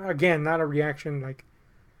awesome. Not a reaction like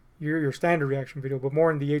your standard reaction video, but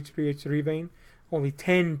more in the H3H3 vein. Only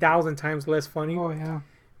 10,000 times less funny. Oh yeah.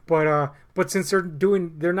 But since they're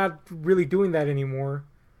not really doing that anymore,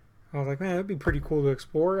 I was like, man, that'd be pretty cool to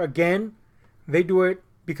explore. Again, they do it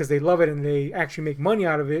because they love it and they actually make money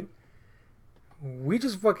out of it. We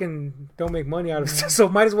just fucking don't make money out of it, so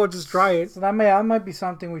might as well just try it. So that might be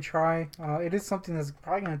something we try. It is something that's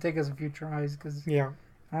probably going to take us a few tries, because I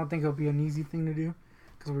don't think it'll be an easy thing to do,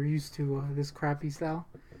 because we're used to this crappy style.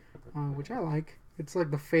 which I like. It's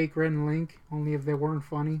like the fake Red and Link, only if they weren't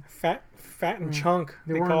funny. Fat and Yeah. chunk,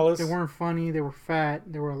 they weren't, call us. They weren't funny. They were fat.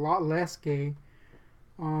 They were a lot less gay.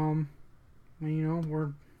 And, you know,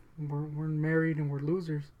 we're married and we're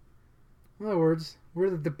losers. In other words, we're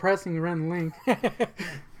the depressing Red and Link.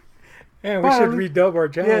 Yeah, we should redub our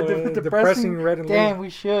channel. Yeah, depressing Red and Link. Damn, we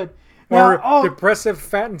should. Or Now, depressive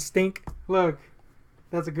fat and stink. Look,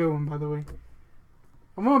 that's a good one, by the way.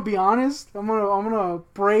 I'm gonna be honest. I'm gonna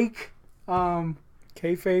break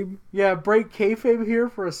Kayfabe. Yeah, break kayfabe here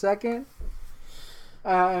for a second,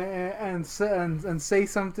 and say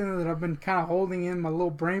something that I've been kind of holding in my little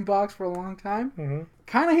brain box for a long time. Mm-hmm.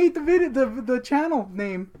 Kind of hate the channel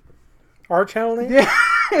name. Our channel name? Yeah.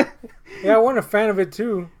 Yeah, I wasn't a fan of it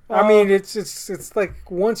too. I mean, it's like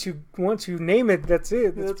once you name it, that's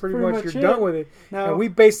it. That's pretty much you're done with it. Now, and we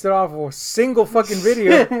based it off of a single fucking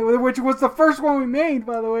video, which was the first one we made,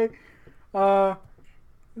 by the way.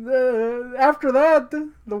 After that,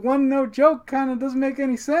 the one note joke kind of doesn't make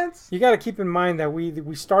any sense. You got to keep in mind that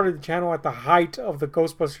we started the channel at the height of the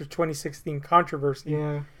Ghostbusters 2016 controversy.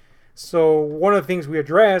 Yeah. So one of the things we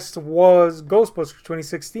addressed was Ghostbusters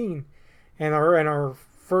 2016, and our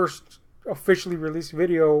first officially released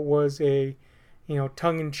video was a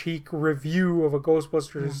tongue-in-cheek review of a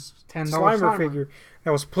Ghostbusters $10 Slimer figure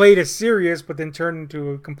that was played as serious, but then turned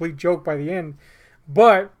into a complete joke by the end.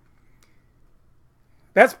 But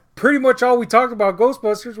that's pretty much all we talked about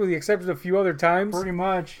Ghostbusters, with the exception of a few other times. Pretty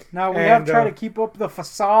much. Now, we have tried to keep up the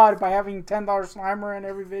facade by having $10 Slimer in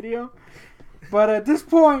every video. But at this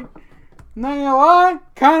point, not gonna lie,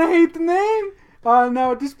 kind of hate the name.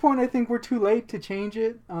 Now, at this point, I think we're too late to change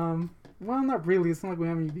it. Well, not really. It's not like we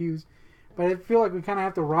have any views. But I feel like we kind of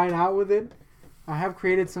have to ride out with it. I have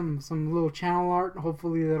created some little channel art.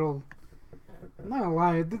 Hopefully that'll... I'm not gonna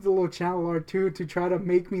lie, I did the little channel art too to try to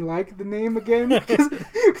make me like the name again. Because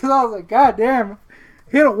I was like, God damn,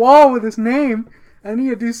 hit a wall with this name. I need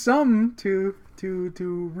to do something to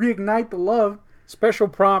reignite the love. Special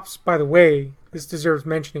props, by the way. This deserves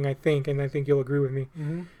mentioning, I think, and I think you'll agree with me.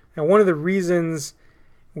 Mm-hmm. Now, one of the reasons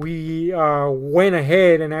we went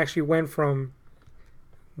ahead and actually went from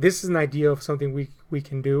this is an idea of something we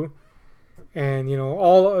can do, and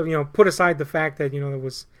put aside the fact that there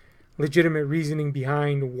was legitimate reasoning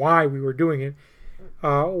behind why we were doing it.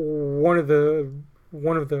 One of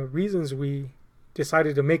the reasons we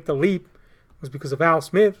decided to make the leap was because of Al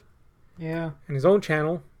Smith. Yeah. And his own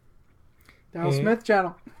channel. Al Smith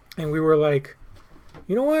channel. And we were like,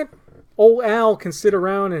 you know what? Old Al can sit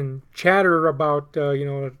around and chatter about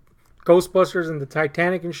Ghostbusters and the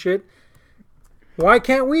Titanic and shit. Why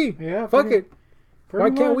can't we? Yeah. Fuck it. Why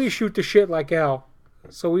much. can't we shoot the shit like Al?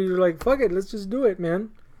 So we were like, fuck it, let's just do it,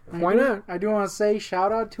 man. Why not? I do want to say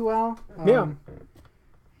shout out to Al.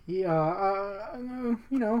 We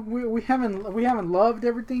haven't loved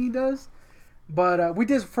everything he does, but we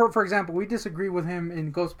did. For example, we disagree with him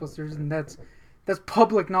in Ghostbusters, and that's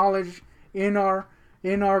public knowledge. In our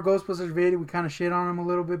Ghostbusters video, we kind of shit on him a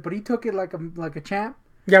little bit, but he took it like a champ.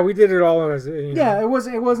 Yeah, we did it all as Yeah, it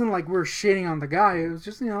wasn't like we were shitting on the guy. It was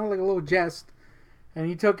just like a little jest, and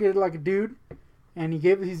he took it like a dude. And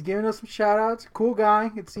he's giving us some shout outs. Cool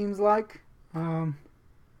guy, it seems like.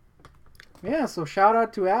 Yeah, so shout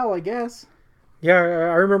out to Al, I guess. Yeah,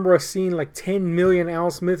 I remember us seeing like 10 million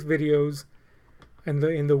Al Smith videos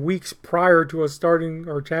in the weeks prior to us starting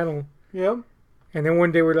our channel. Yep. And then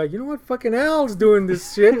one day we're like, you know what? Fucking Al's doing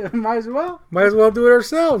this shit. Might as well. Might as well do it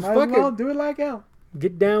ourselves. Might Fuck as well it. do it like Al.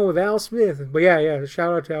 Get down with Al Smith. But yeah,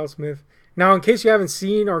 shout out to Al Smith. Now, in case you haven't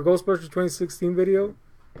seen our Ghostbusters 2016 video,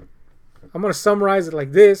 I'm going to summarize it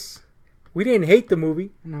like this. We didn't hate the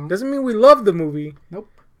movie. No. Doesn't mean we loved the movie. Nope.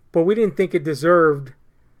 But we didn't think it deserved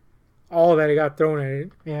all that it got thrown at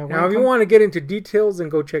it. Yeah. Now, if you want to get into details, then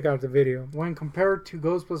go check out the video. When compared to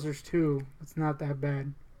Ghostbusters 2, it's not that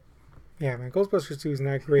bad. Yeah, man. Ghostbusters 2 is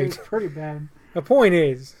not great. It's pretty bad. The point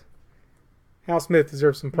is, Al Smith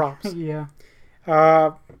deserves some props. Yeah.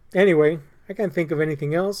 Anyway, I can't think of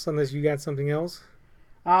anything else unless you got something else.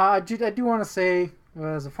 I do want to say,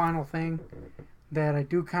 as a final thing, that I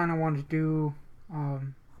do kind of want to do...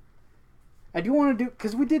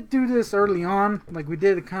 because we did do this early on. Like, we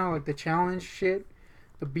did kind of like the challenge shit.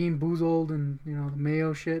 The Bean Boozled and, the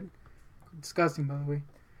mayo shit. Disgusting, by the way.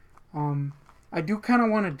 I do kind of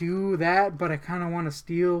want to do that, but I kind of want to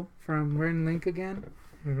steal from Red and Link again.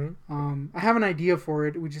 Mm-hmm. I have an idea for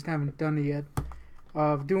it. We just haven't done it yet.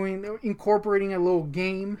 Of incorporating a little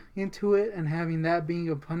game into it and having that being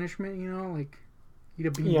a punishment, like eat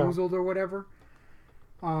a Bean Boozled or whatever.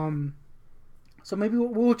 So maybe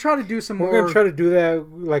we'll try to do some We're more. gonna try to do that.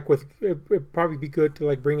 Like with it'd probably be good to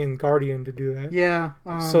like bring in Guardian to do that. Yeah.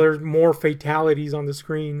 So there's more fatalities on the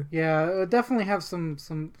screen. Yeah, definitely have some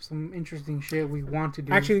interesting shit we want to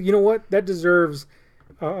do. Actually, you know what? That deserves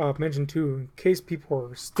mention too. In case people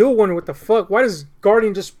are still wondering what the fuck, why does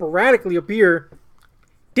Guardian just sporadically appear,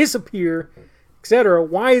 disappear, etc.?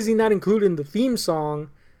 Why is he not included in the theme song?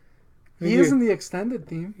 he is in the extended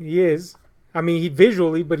theme. He is. I mean, he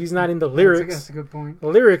visually, but he's not in the lyrics. That's a good point. The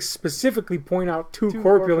lyrics specifically point out two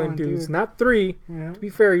corpulent dudes, dudes. not three. Yeah. To be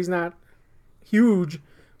fair, he's not huge,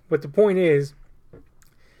 but the point is,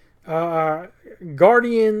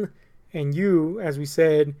 Guardian and you, as we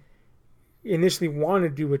said, initially wanted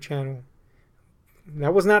to do a channel.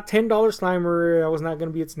 That was not $10 Slimer. That was not going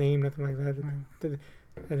to be its name, nothing like that.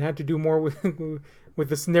 It had to do more with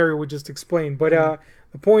the scenario we just explained. But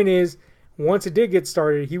the point is, once it did get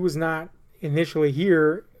started, he was not initially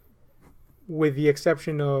here, with the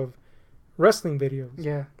exception of wrestling videos.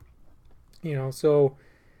 Yeah. You know, so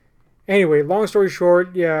anyway, long story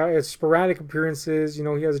short, yeah, it's sporadic appearances. You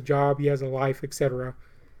know, he has a job, he has a life, etc.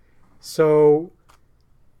 So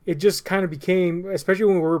it just kind of became, especially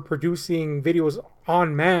when we were producing videos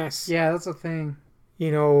en masse. Yeah, that's a thing.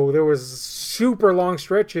 You know, there was super long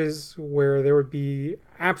stretches where there would be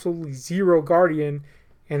absolutely zero Guardian,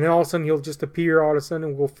 and then all of a sudden he'll just appear all of a sudden,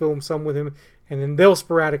 and we'll film some with him, and then they'll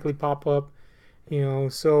sporadically pop up. You know,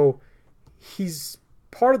 so he's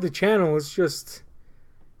part of the channel. It's just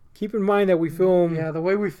keep in mind that we film the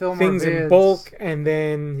way we film things our vids, in bulk, and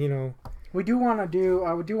then, you know, we do want to do.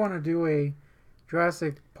 I do want to do a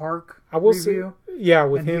Jurassic Park I will review. say, yeah,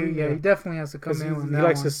 with And him, he definitely has to come in. he on that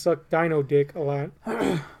likes one. to suck dino dick a lot.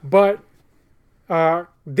 But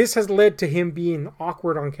this has led to him being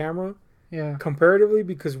awkward on camera Yeah. comparatively,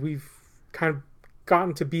 because we've kind of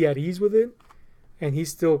gotten to be at ease with it, and he's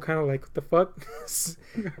still kind of like, what the fuck?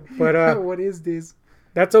 But what is this?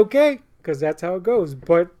 that's okay, because that's how it goes.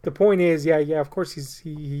 But the point is, yeah, of course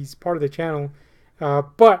he's part of the channel.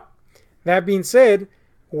 But that being said,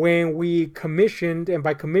 when we commissioned, and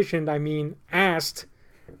by commissioned I mean asked,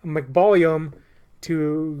 McBallium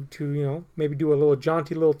to you know, maybe do a little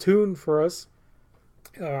jaunty little tune for us,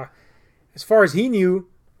 as far as he knew,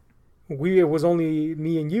 it was only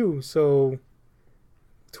me and you, so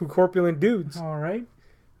 2 corpulent dudes, All right.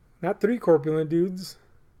 not 3 corpulent dudes.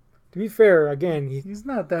 To be fair, again, He's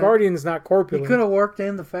not that. Guardian's not He corpulent. could have worked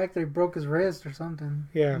in the fact that he broke his wrist or something.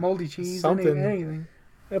 Yeah. Moldy cheese, Something. anything.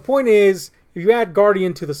 The point is, if you add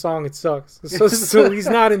Guardian to the song, it sucks. So he's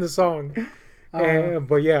not in the song.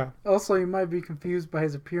 But yeah, Also, you might be confused by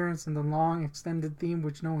his appearance in the long extended theme,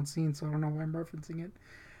 which no one's seen, so I don't know why I'm referencing it.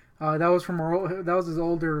 That was his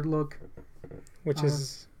older look. which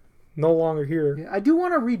is no longer here. Yeah, I do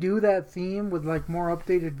want to redo that theme with like more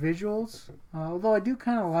updated visuals. Although I do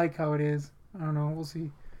kind of like how it is. I don't know. We'll see.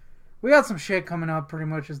 We got some shit coming up. Pretty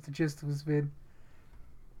much is the gist of this vid.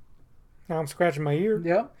 Now I'm scratching my ear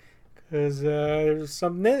Yep. because there's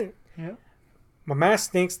something in it. Yep. My mask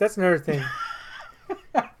stinks. That's another thing.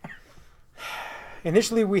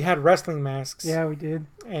 Initially, we had wrestling masks. Yeah, we did.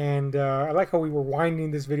 And I like how we were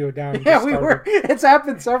winding this video down. and Yeah, just we started. were. It's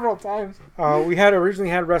happened several times. We had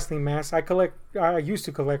originally had wrestling masks. I used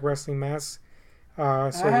to collect wrestling masks. So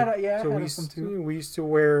I had we some used too. we used to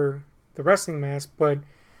wear the wrestling mask. But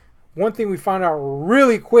one thing we found out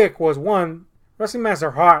really quick was, 1, wrestling masks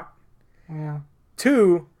are hot. Yeah.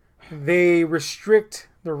 2, they restrict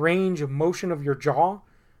the range of motion of your jaw,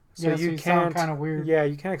 so Yeah, you you sound can't. kinda weird. Yeah,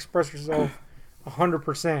 you can't express yourself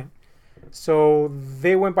 100%. So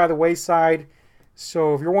they went by the wayside.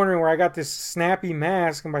 So if you're wondering where I got this snappy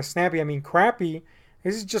mask, and by snappy I mean crappy,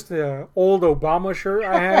 this is just an old Obama shirt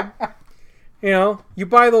I had. You know, you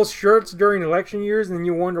buy those shirts during election years, and then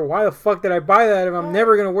you wonder, why the fuck did I buy that if I'm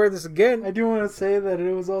never gonna wear this again? I do want to say that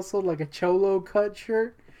it was also like a cholo cut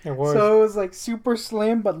shirt. It was, So it was like super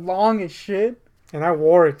slim but long as shit. and I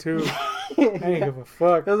wore it too. I didn't Yeah. give a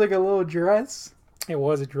fuck. It was like a little dress. It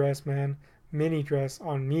was a dress, man. Mini dress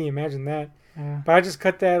on me. Imagine that. Yeah. But I just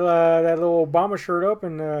cut that little Obama shirt up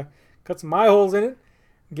and cut some eye holes in it.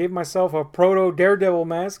 Gave myself a proto Daredevil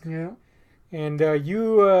mask. Yeah. And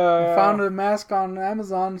you I found a mask on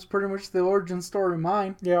Amazon. It's pretty much the origin story of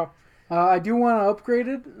mine. Yeah. I do want to upgrade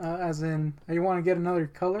it, as in I want to get another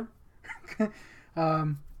color.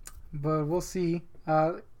 But we'll see.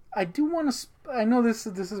 I do want to. I know this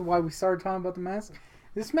is why we started talking about the mask.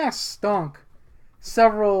 This mask stunk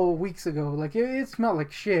several weeks ago. Like it smelled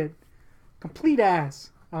like shit. Complete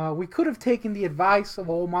ass. We could have taken the advice of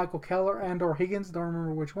old Michael Keller and or Higgins. Don't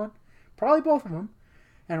remember which one. Probably both of them.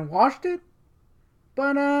 And washed it.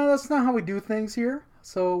 But that's not how we do things here.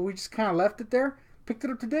 so we just kind of left it there. Picked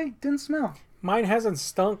it up today. Didn't smell. Mine hasn't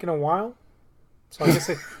stunk in a while, so I guess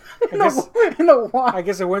it. I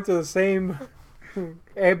guess it went to the same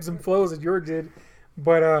ebbs and flows that yours did.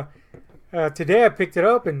 But today I picked it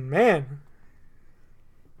up and man,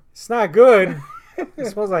 it's not good. It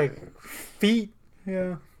smells like feet.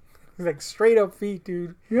 Yeah. Like straight up feet,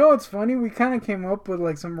 dude. You know what's funny? We kind of came up with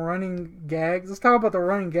like some running gags. Let's talk about the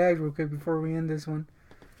running gags real quick before we end this one.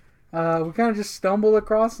 We kind of just stumbled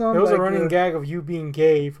across them. There was a running gag of you being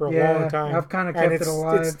gay for a long time. I've kind of kept it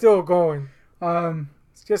alive. It's still going.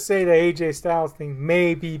 Let's just say the AJ Styles thing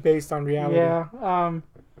may be based on reality. Yeah.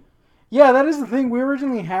 Yeah, that is the thing. We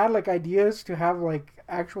originally had like ideas to have like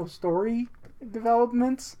actual story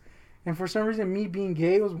developments, and for some reason, me being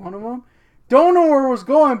gay was one of them. Don't know where it was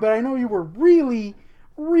going, but I know you were really,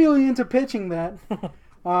 really into pitching that.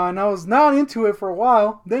 And I was not into it for a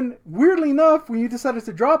while. Then, weirdly enough, when you decided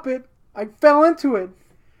to drop it, I fell into it.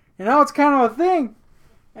 And now it's kind of a thing.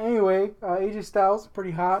 Anyway, AJ Styles,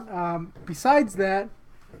 pretty hot. Besides that,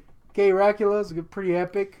 Gay Racula is pretty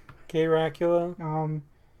epic. Gay Racula.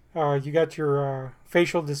 You got your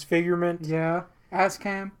facial disfigurement. Yeah. Ass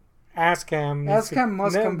cam. Ass cam must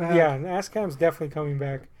come back. Yeah, ass cam's definitely coming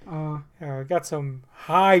back. Got some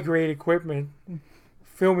high grade equipment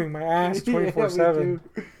filming my ass 24/7.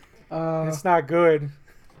 It's not good.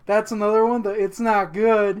 That's another one. It's not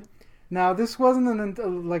good. Now this wasn't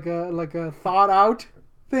like a thought out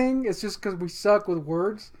thing. It's just because we suck with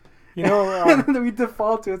words. You know, we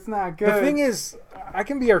default to it's not good. The thing is, I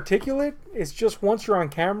can be articulate. It's just once you're on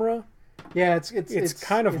camera, yeah, it's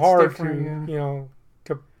kind of hard to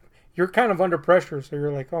you're kind of under pressure, so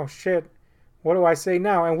you're like, oh shit, what do I say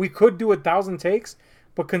now? And we could do 1,000 takes,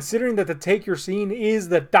 but considering that the take you're seeing is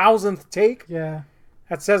the 1,000th take, yeah,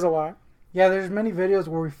 that says a lot. Yeah, there's many videos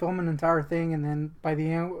where we film an entire thing, and then by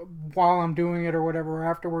the end, while I'm doing it or whatever,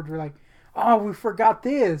 afterwards, we're like, oh, we forgot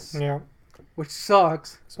this. Yeah. Which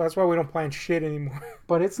sucks. So that's why we don't plan shit anymore.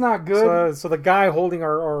 But it's not good. So the guy holding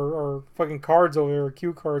our fucking cards over there, our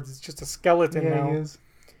cue cards, is just a skeleton now. Yeah, he is.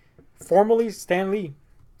 Formerly, Stan Lee.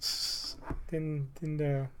 Didn't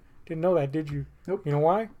know that, did you? Nope. You know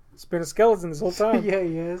why? It's been a skeleton this whole time. Yeah,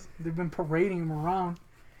 he is. They've been parading him around.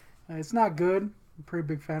 It's not good. I'm a pretty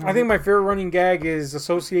big fan of it. I think my favorite running gag is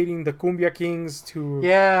associating the Cumbia Kings to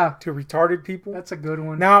retarded people. That's a good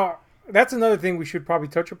one. Now, that's another thing we should probably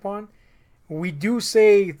touch upon. We do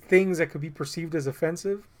say things that could be perceived as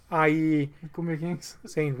offensive, i.e. Cumbia Kings.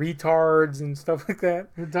 Saying retards and stuff like that.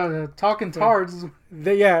 Talking tards.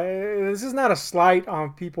 This is not a slight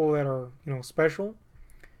on people that are, special.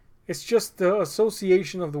 It's just the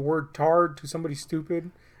association of the word tard to somebody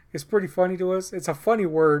stupid. It's pretty funny to us. It's a funny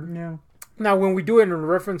word. Yeah. Now, when we do it in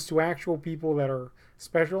reference to actual people that are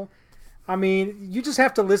special, I mean, you just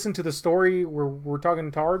have to listen to the story where we're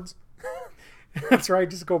talking tards. That's right.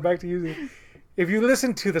 Just go back to using. If you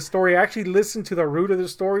listen to the story, actually listen to the root of the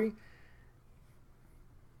story,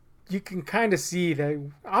 you can kind of see that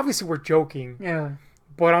obviously we're joking. Yeah.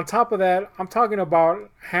 But on top of that, I'm talking about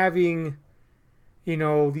having,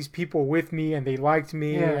 these people with me and they liked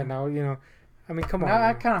me. Yeah. And now, I mean, come on.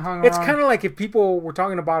 I kind of hung around. It's kind of like if people were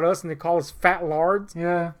talking about us and they call us fat lards.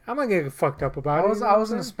 Yeah. I'm not going to get fucked up about it. I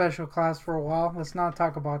was in a special class for a while. Let's not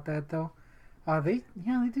talk about that, though. They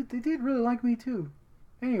did really like me, too.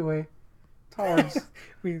 Anyway. Tards.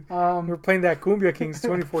 We're playing that Cumbia Kings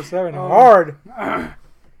 24/7 hard.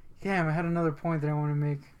 Damn, I had another point that I want to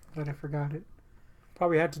make, but I forgot it.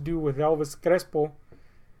 Probably had to do with Elvis Crespo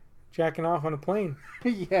jacking off on a plane.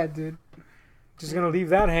 Yeah, dude. Just gonna leave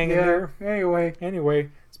that hanging there. Anyway,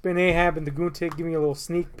 it's been Ahab and the Goontick giving you a little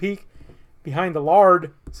sneak peek behind the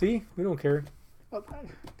lard. See, we don't care. Oh,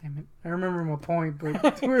 damn it! I remember my point, but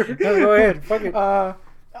no, go ahead. Fuck it.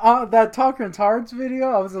 That Talking Tards video,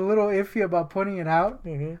 I was a little iffy about putting it out.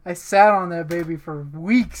 Mm-hmm. I sat on that baby for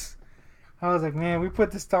weeks. I was like, man, we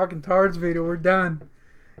put this Talking Tards video, we're done.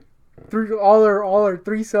 All our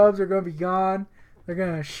 3 subs are gonna be gone. They're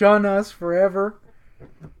gonna shun us forever.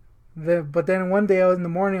 But then one day in the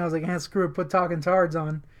morning, I was like, screw it, put Talking Tards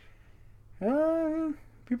on.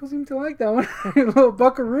 People seem to like that one. Little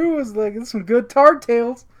Buckaroo was like, it's some good tard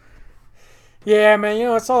tales. Yeah, man,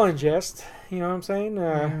 it's all in jest. You know what I'm saying?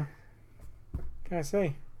 What can I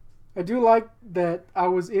say? I do like that I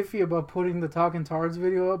was iffy about putting the Talking Tards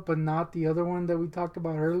video up, but not the other one that we talked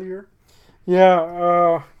about earlier.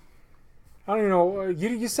 Yeah, I don't even know.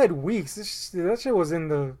 You said weeks. That shit was in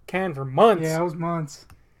the can for months. Yeah, it was months.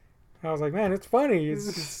 I was like, man, it's funny.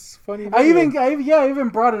 It's funny. I even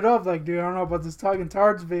brought it up. Like, dude, I don't know about this Talking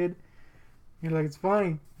Tards vid. You're like, it's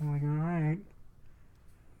funny. I'm like, all right.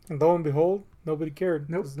 And lo and behold, Nobody cared.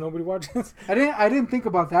 Nope. Because nobody watches. I didn't think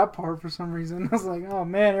about that part for some reason. I was like, oh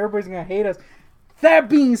man, everybody's gonna hate us. That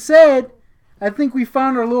being said, I think we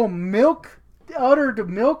found our little udder to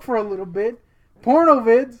milk for a little bit. Porno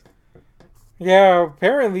vids. Yeah,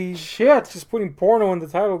 apparently Shit. just putting porno in the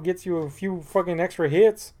title gets you a few fucking extra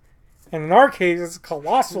hits. And in our case, it's a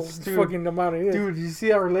colossal Dude. fucking amount of hits. Dude, you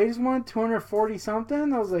see our latest one? 240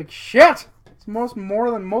 something? I was like, shit! It's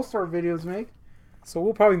more than most of our videos make. So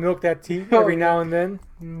we'll probably milk that tea Oh, every yeah. now and then.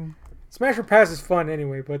 Mm, Smash or Pass is fun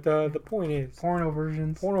anyway, but the point is, porno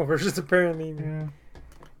versions. porno versions apparently. Yeah.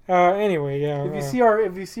 Anyway, yeah.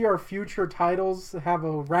 If you see our future titles have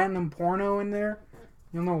a random porno in there,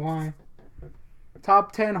 you'll know why.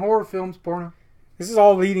 Top 10 horror films porno. This is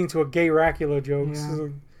all leading to a gay Racula joke. Yeah.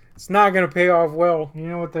 So it's not gonna pay off well. You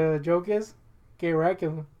know what the joke is? Gay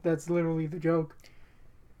Racula. That's literally the joke.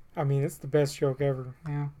 I mean, it's the best joke ever.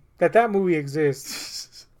 Yeah. That movie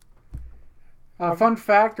exists. Fun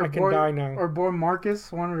fact: I can die now. our boy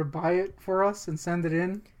Marcus wanted to buy it for us and send it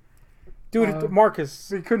in. Dude, Marcus,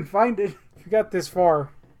 We couldn't find it, if you got this far,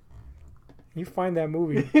 you find that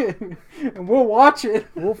movie. and we'll watch it.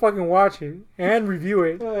 We'll fucking watch it and review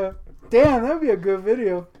it. Damn, that'd be a good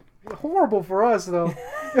video. Horrible for us though.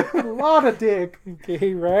 A lot of dick.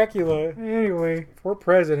 Gay Racula Anyway, for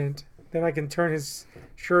president. Then I can turn his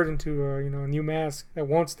shirt into a new mask that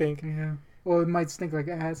won't stink. yeah. Well, it might stink like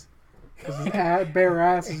ass. Cause his bare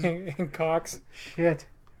ass is and cocks. shit.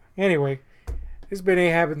 Anyway, this has been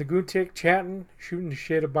Ahab and the Goontick chatting, shooting the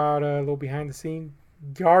shit about a little behind the scene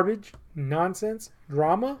garbage, nonsense,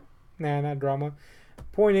 drama. Nah, not drama.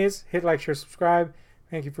 Point is, hit like, share, subscribe.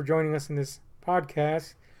 Thank you for joining us in this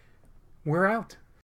podcast. We're out.